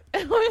drunk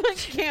and we went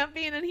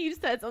camping and he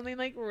said something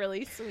like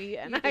really sweet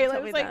and I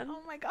was like,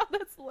 oh my God,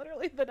 that's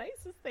literally the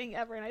nicest thing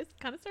ever. And I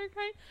kind of started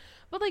crying,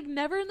 but like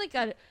never in like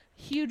a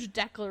huge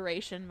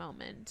declaration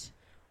moment.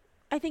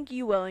 I think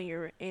you will in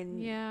your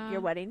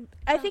wedding.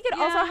 I think it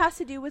also has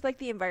to do with like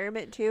the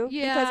environment too.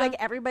 Yeah. Because like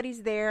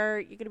everybody's there,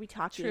 you're gonna be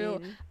talking. True.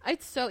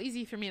 It's so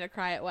easy for me to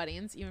cry at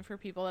weddings, even for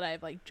people that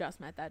I've like just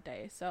met that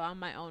day. So on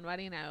my own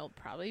wedding, I'll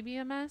probably be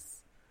a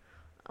mess.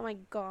 Oh my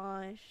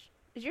gosh.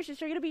 Is your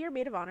sister gonna be your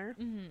maid of honor?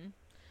 Mm-hmm.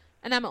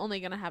 And I'm only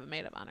gonna have a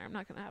maid of honor. I'm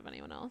not gonna have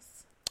anyone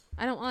else.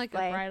 I don't want like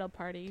a bridal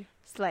party.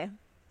 Slay.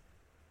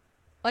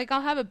 Like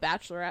I'll have a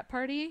bachelorette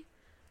party,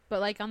 but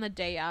like on the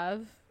day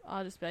of,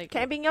 I'll just be like,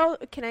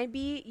 Can I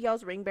be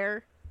y'all's ring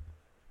bearer?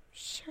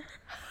 Sure.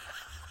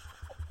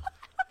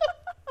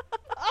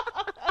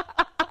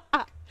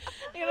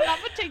 You know,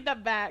 I'm gonna take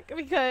that back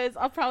because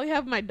I'll probably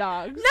have my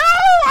dogs. No,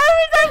 I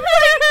was like,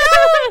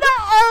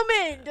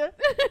 Almond.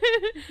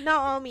 Not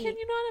almond. Can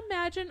you not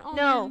imagine Almond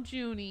No.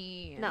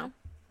 Junie? No.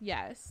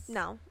 Yes.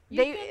 No.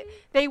 You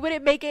They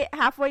wouldn't make it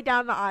halfway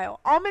down the aisle.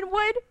 Almond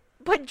would,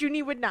 but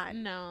Junie would not.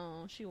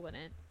 No, she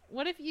wouldn't.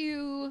 What if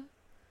you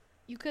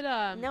could No,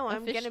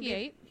 I'm gonna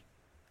officiate?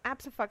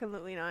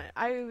 Absolutely not.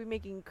 I would be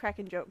making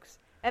cracking jokes.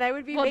 And I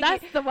would be Well, making...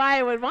 that's the why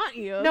I would want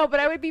you. No, but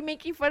I would be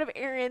making fun of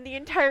Aaron the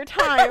entire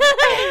time.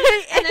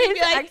 And then you'd be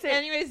His like, accent.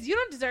 anyways, you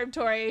don't deserve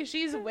Tori.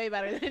 She's way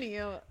better than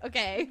you.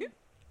 Okay.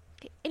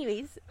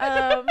 Anyways,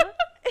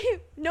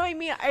 knowing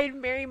me, I'd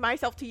marry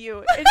myself to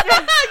you.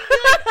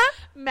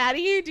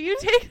 Maddie, do you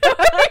take Tori?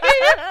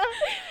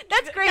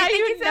 That's great. Now Thank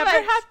you you so never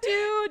much. have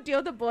to deal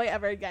with a boy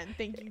ever again.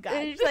 Thank you, And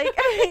guys. it's like,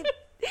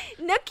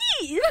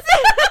 Nookies.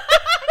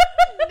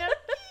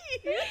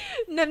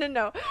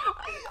 No.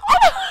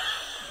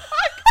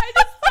 I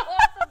just fell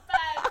off the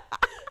bed.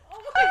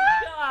 Oh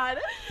my god.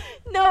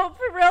 No,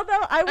 for real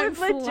though, I I'm would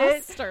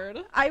legit.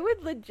 flustered. I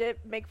would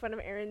legit make fun of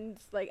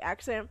Aaron's like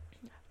accent.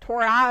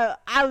 Tori,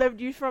 I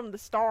loved you from the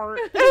start.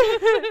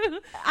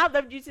 I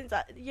loved you since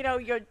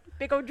your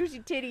big old juicy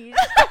titties.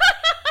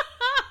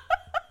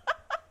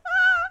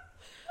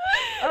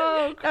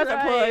 Oh, That's a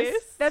plus.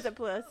 Christ. That's a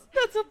plus.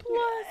 That's a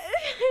plus.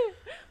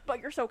 But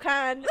you're so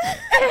kind.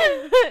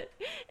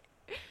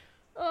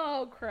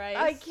 Oh, Christ.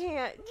 I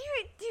can't.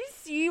 Do you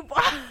see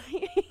why?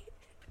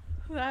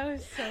 That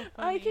was so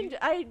funny.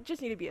 I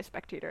just need to be a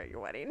spectator at your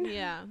wedding.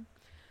 Yeah.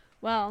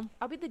 Well.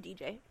 I'll be the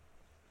DJ.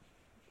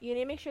 You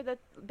need to make sure that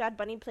Bad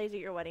Bunny plays at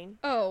your wedding.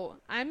 Oh,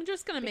 I'm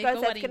just gonna make Because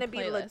a that's wedding gonna be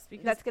playlist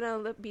because that's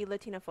gonna be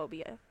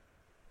Latinophobia.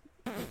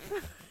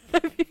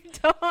 If you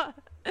don't.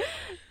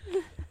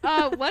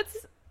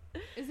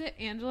 is it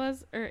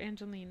Angela's or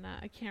Angelina?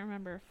 I can't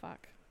remember.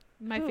 Fuck.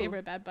 My Who?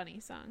 favorite Bad Bunny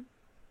song.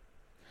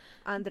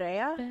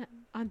 Andrea?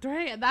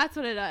 Andrea, that's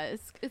what it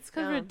is. It's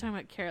because we're No. talking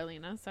about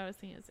Carolina, so I was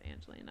thinking it's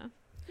Angelina.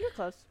 You're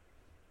close.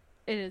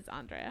 It is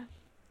Andrea.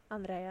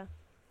 Andrea.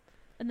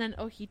 And then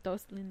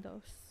Ojitos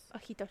Lindos.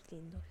 Ojitos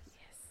lindos.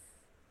 Yes.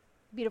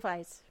 Beautiful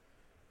eyes.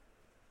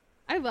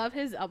 I love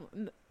his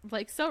album.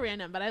 Like, so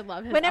random, but I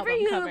love his Whenever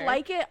album you cover.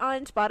 like it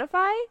on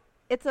Spotify,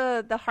 it's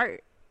the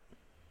heart.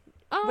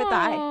 with the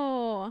eye.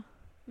 Oh.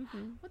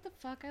 Mm-hmm. What the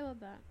fuck? I love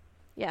that.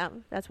 Yeah,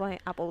 that's why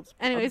Apple's.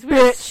 Anyways, a we're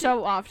bitch.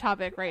 so off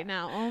topic right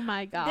now. Oh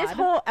my god. This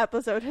whole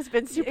episode has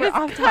been super it's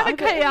off kind of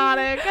topic.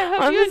 chaotic. I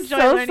hope I'm you enjoy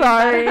so learning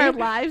sorry. about our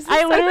lives.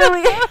 I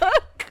literally.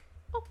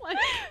 Oh my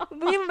god.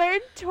 We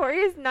learned Tori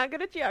is not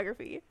good at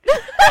geography.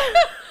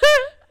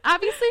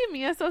 Obviously,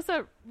 Mia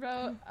Sosa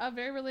wrote a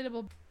very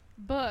relatable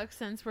book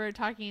since we're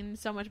talking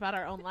so much about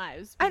our own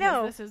lives. I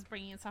know. This is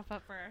bringing stuff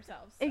up for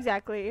ourselves. So.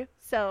 Exactly.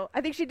 So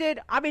I think she did.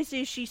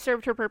 Obviously, she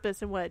served her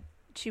purpose in what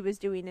she was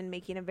doing and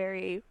making a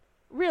very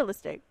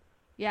realistic.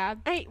 Yeah.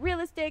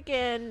 Realistic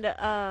and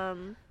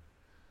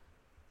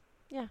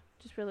yeah,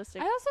 just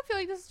realistic. I also feel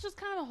like this is just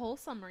kind of a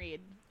wholesome read.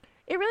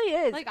 It really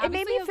is. Like, It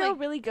made obviously me it was, feel like-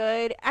 really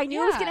good. I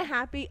knew it was Yeah.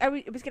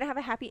 it was gonna have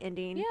a happy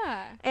ending.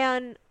 Yeah.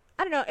 And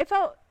I don't know.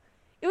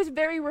 It was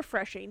very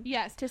refreshing.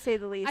 Yes. To say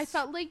the least. I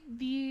felt like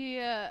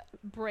the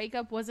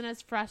breakup wasn't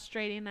as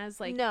frustrating as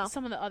like No.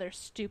 some of the other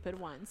stupid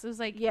ones. It was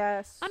like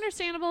yes.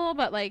 understandable,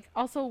 but like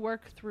also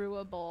work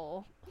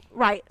throughable.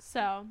 Right.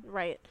 So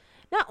Right.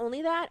 Not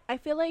only that, I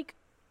feel like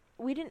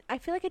I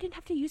didn't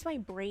have to use my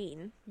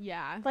brain.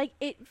 yeah, Like,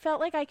 it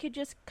felt like I could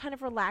just kind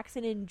of relax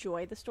and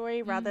enjoy the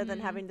story rather than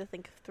Mhm. having to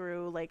think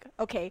through, like,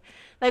 okay,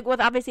 like with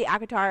obviously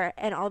ACOTAR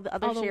and all the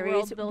other all the series,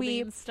 world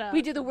building stuff.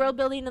 we do the world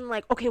building and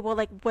like, okay, well,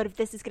 like, what if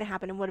this is going to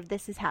happen and what if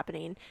this is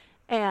happening?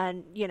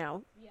 And, Yeah.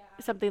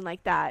 something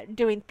like that,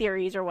 doing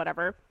theories or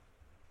whatever.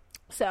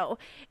 So,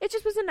 it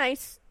just was a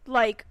nice,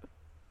 like,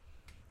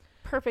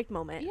 perfect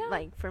moment, Yeah.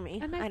 like, for me.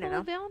 And I my don't fellow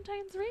know.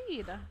 Valentine's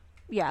read.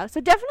 Yeah,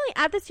 so definitely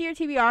add this to your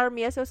TBR.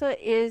 Mia Sosa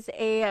is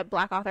a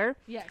Black author.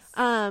 Yes.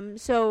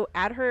 So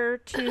add her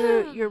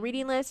to your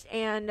reading list,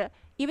 and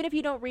even if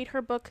you don't read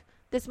her book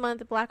this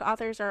month, Black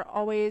authors are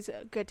always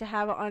good to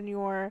have on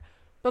your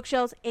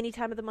bookshelves any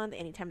time of the month,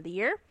 any time of the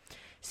year.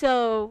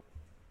 So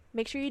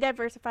make sure you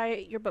diversify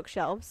your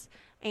bookshelves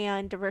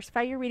and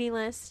diversify your reading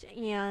list,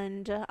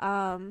 and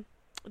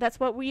that's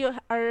what we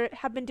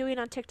have been doing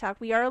on TikTok.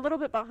 We are a little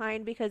bit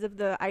behind because of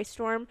the ice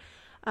storm.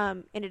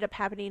 Ended up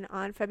happening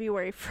on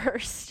February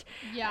 1st.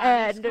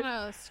 Yeah, it's and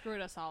kind of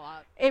screwed us all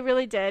up. It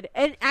really did.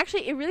 And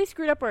actually, it really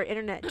screwed up our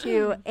internet,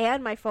 too.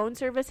 And my phone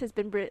service has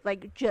been,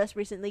 just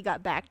recently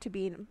got back to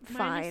being Mine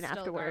fine is still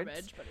afterwards.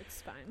 garbage, but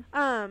it's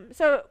fine.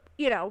 So,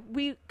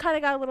 we kind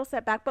of got a little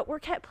setback, but we're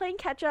playing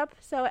catch up.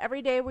 So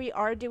every day we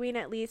are doing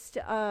at least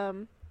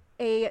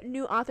a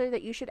new author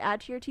that you should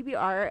add to your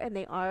TBR, and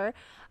they are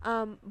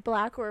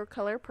Black or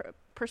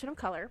person of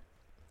color.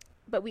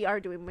 But we are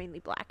doing mainly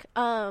Black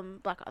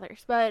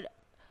authors. But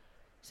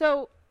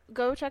so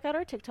go check out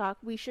our TikTok.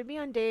 We should be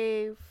on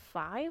day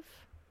 5.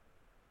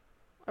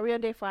 Are we on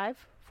day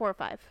 5? 4 or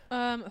 5?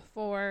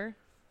 4.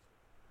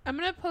 I'm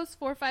gonna post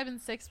 4, 5, and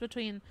 6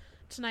 between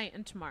tonight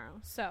and tomorrow.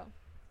 So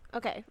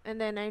Okay, and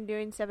then I'm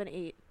doing 7,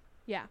 8,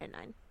 yeah. and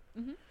 9.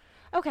 Mhm.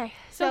 Okay,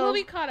 So we'll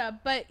be caught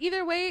up. But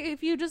either way,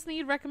 if you just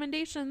need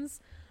recommendations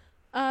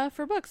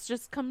for books,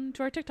 just come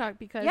to our TikTok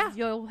because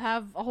you'll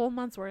have a whole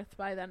month's worth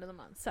by the end of the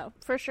month. So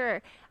for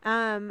sure.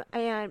 And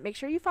make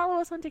sure you follow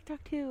us on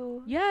TikTok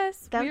too.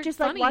 Yes, we're just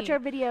funny. Like watch our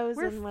videos.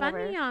 We're and whatever.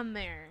 Funny on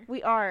there.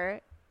 We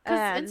are.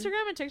 Because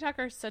Instagram and TikTok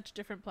are such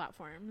different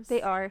platforms.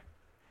 They are.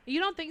 You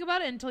don't think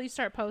about it until you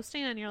start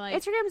posting, and you're like,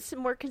 Instagram's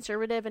more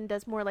conservative and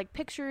does more like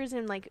pictures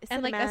and like cinematic.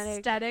 And like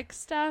aesthetic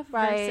stuff,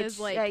 right? Versus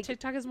like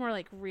TikTok is more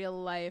like real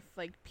life,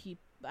 like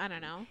people. I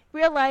don't know.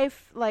 Real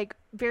life, like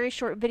very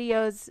short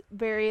videos,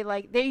 very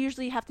like they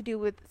usually have to do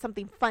with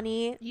something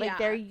funny. Yeah. Like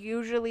they're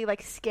usually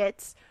like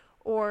skits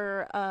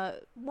or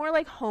more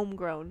like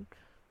homegrown,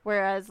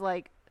 whereas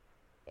like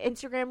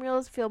Instagram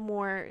reels feel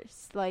more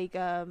like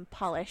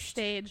polished,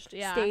 staged,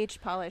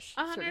 staged, polished.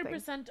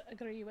 100%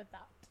 agree with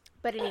that.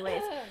 But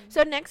anyways,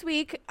 so next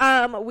week,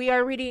 we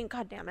are reading.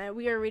 God damn it,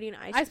 we are reading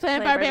Ice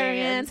Planet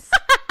Barbarians.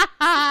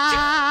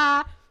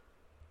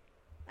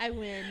 I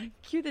win.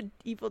 Cue the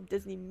evil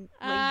Disney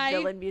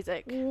villain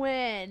music.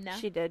 Win.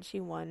 She did. She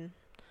won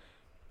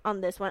on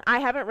this one. I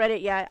haven't read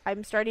it yet.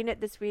 I'm starting it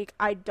this week.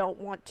 I don't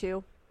want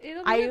to.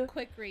 It'll be a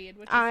quick read.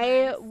 Which is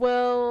nice. I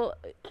will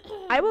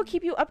Mm.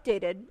 keep you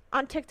updated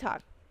on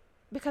TikTok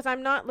because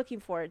I'm not looking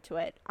forward to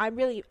it. I'm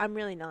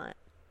really not.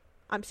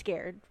 I'm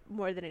scared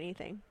more than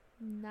anything.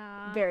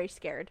 Nah. Very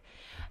scared.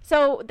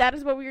 So that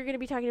is what we're going to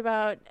be talking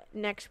about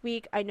next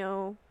week. I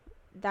know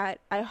that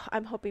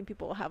I'm hoping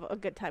people will have a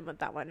good time with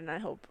that one, and I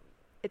hope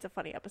it's a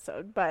funny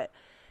episode. But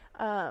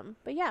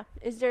yeah,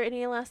 is there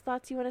any last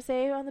thoughts you want to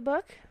say on the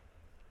book?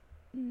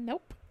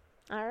 Nope.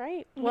 All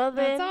right. Well,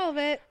 then that's all of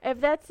it.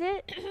 If that's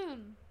it,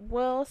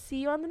 we'll see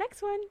you on the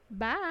next one.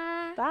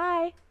 Bye.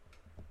 Bye.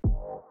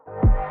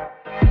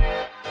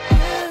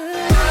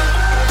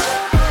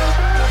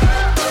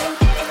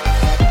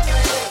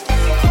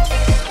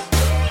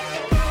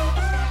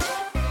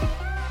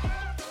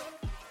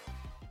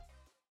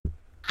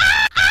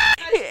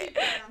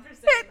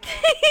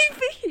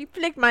 He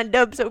flicked my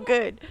dub so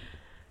good.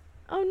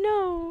 Oh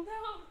no.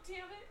 No,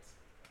 damn it.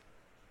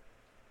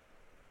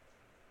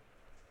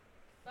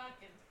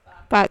 Fucking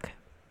fuck. Fuck.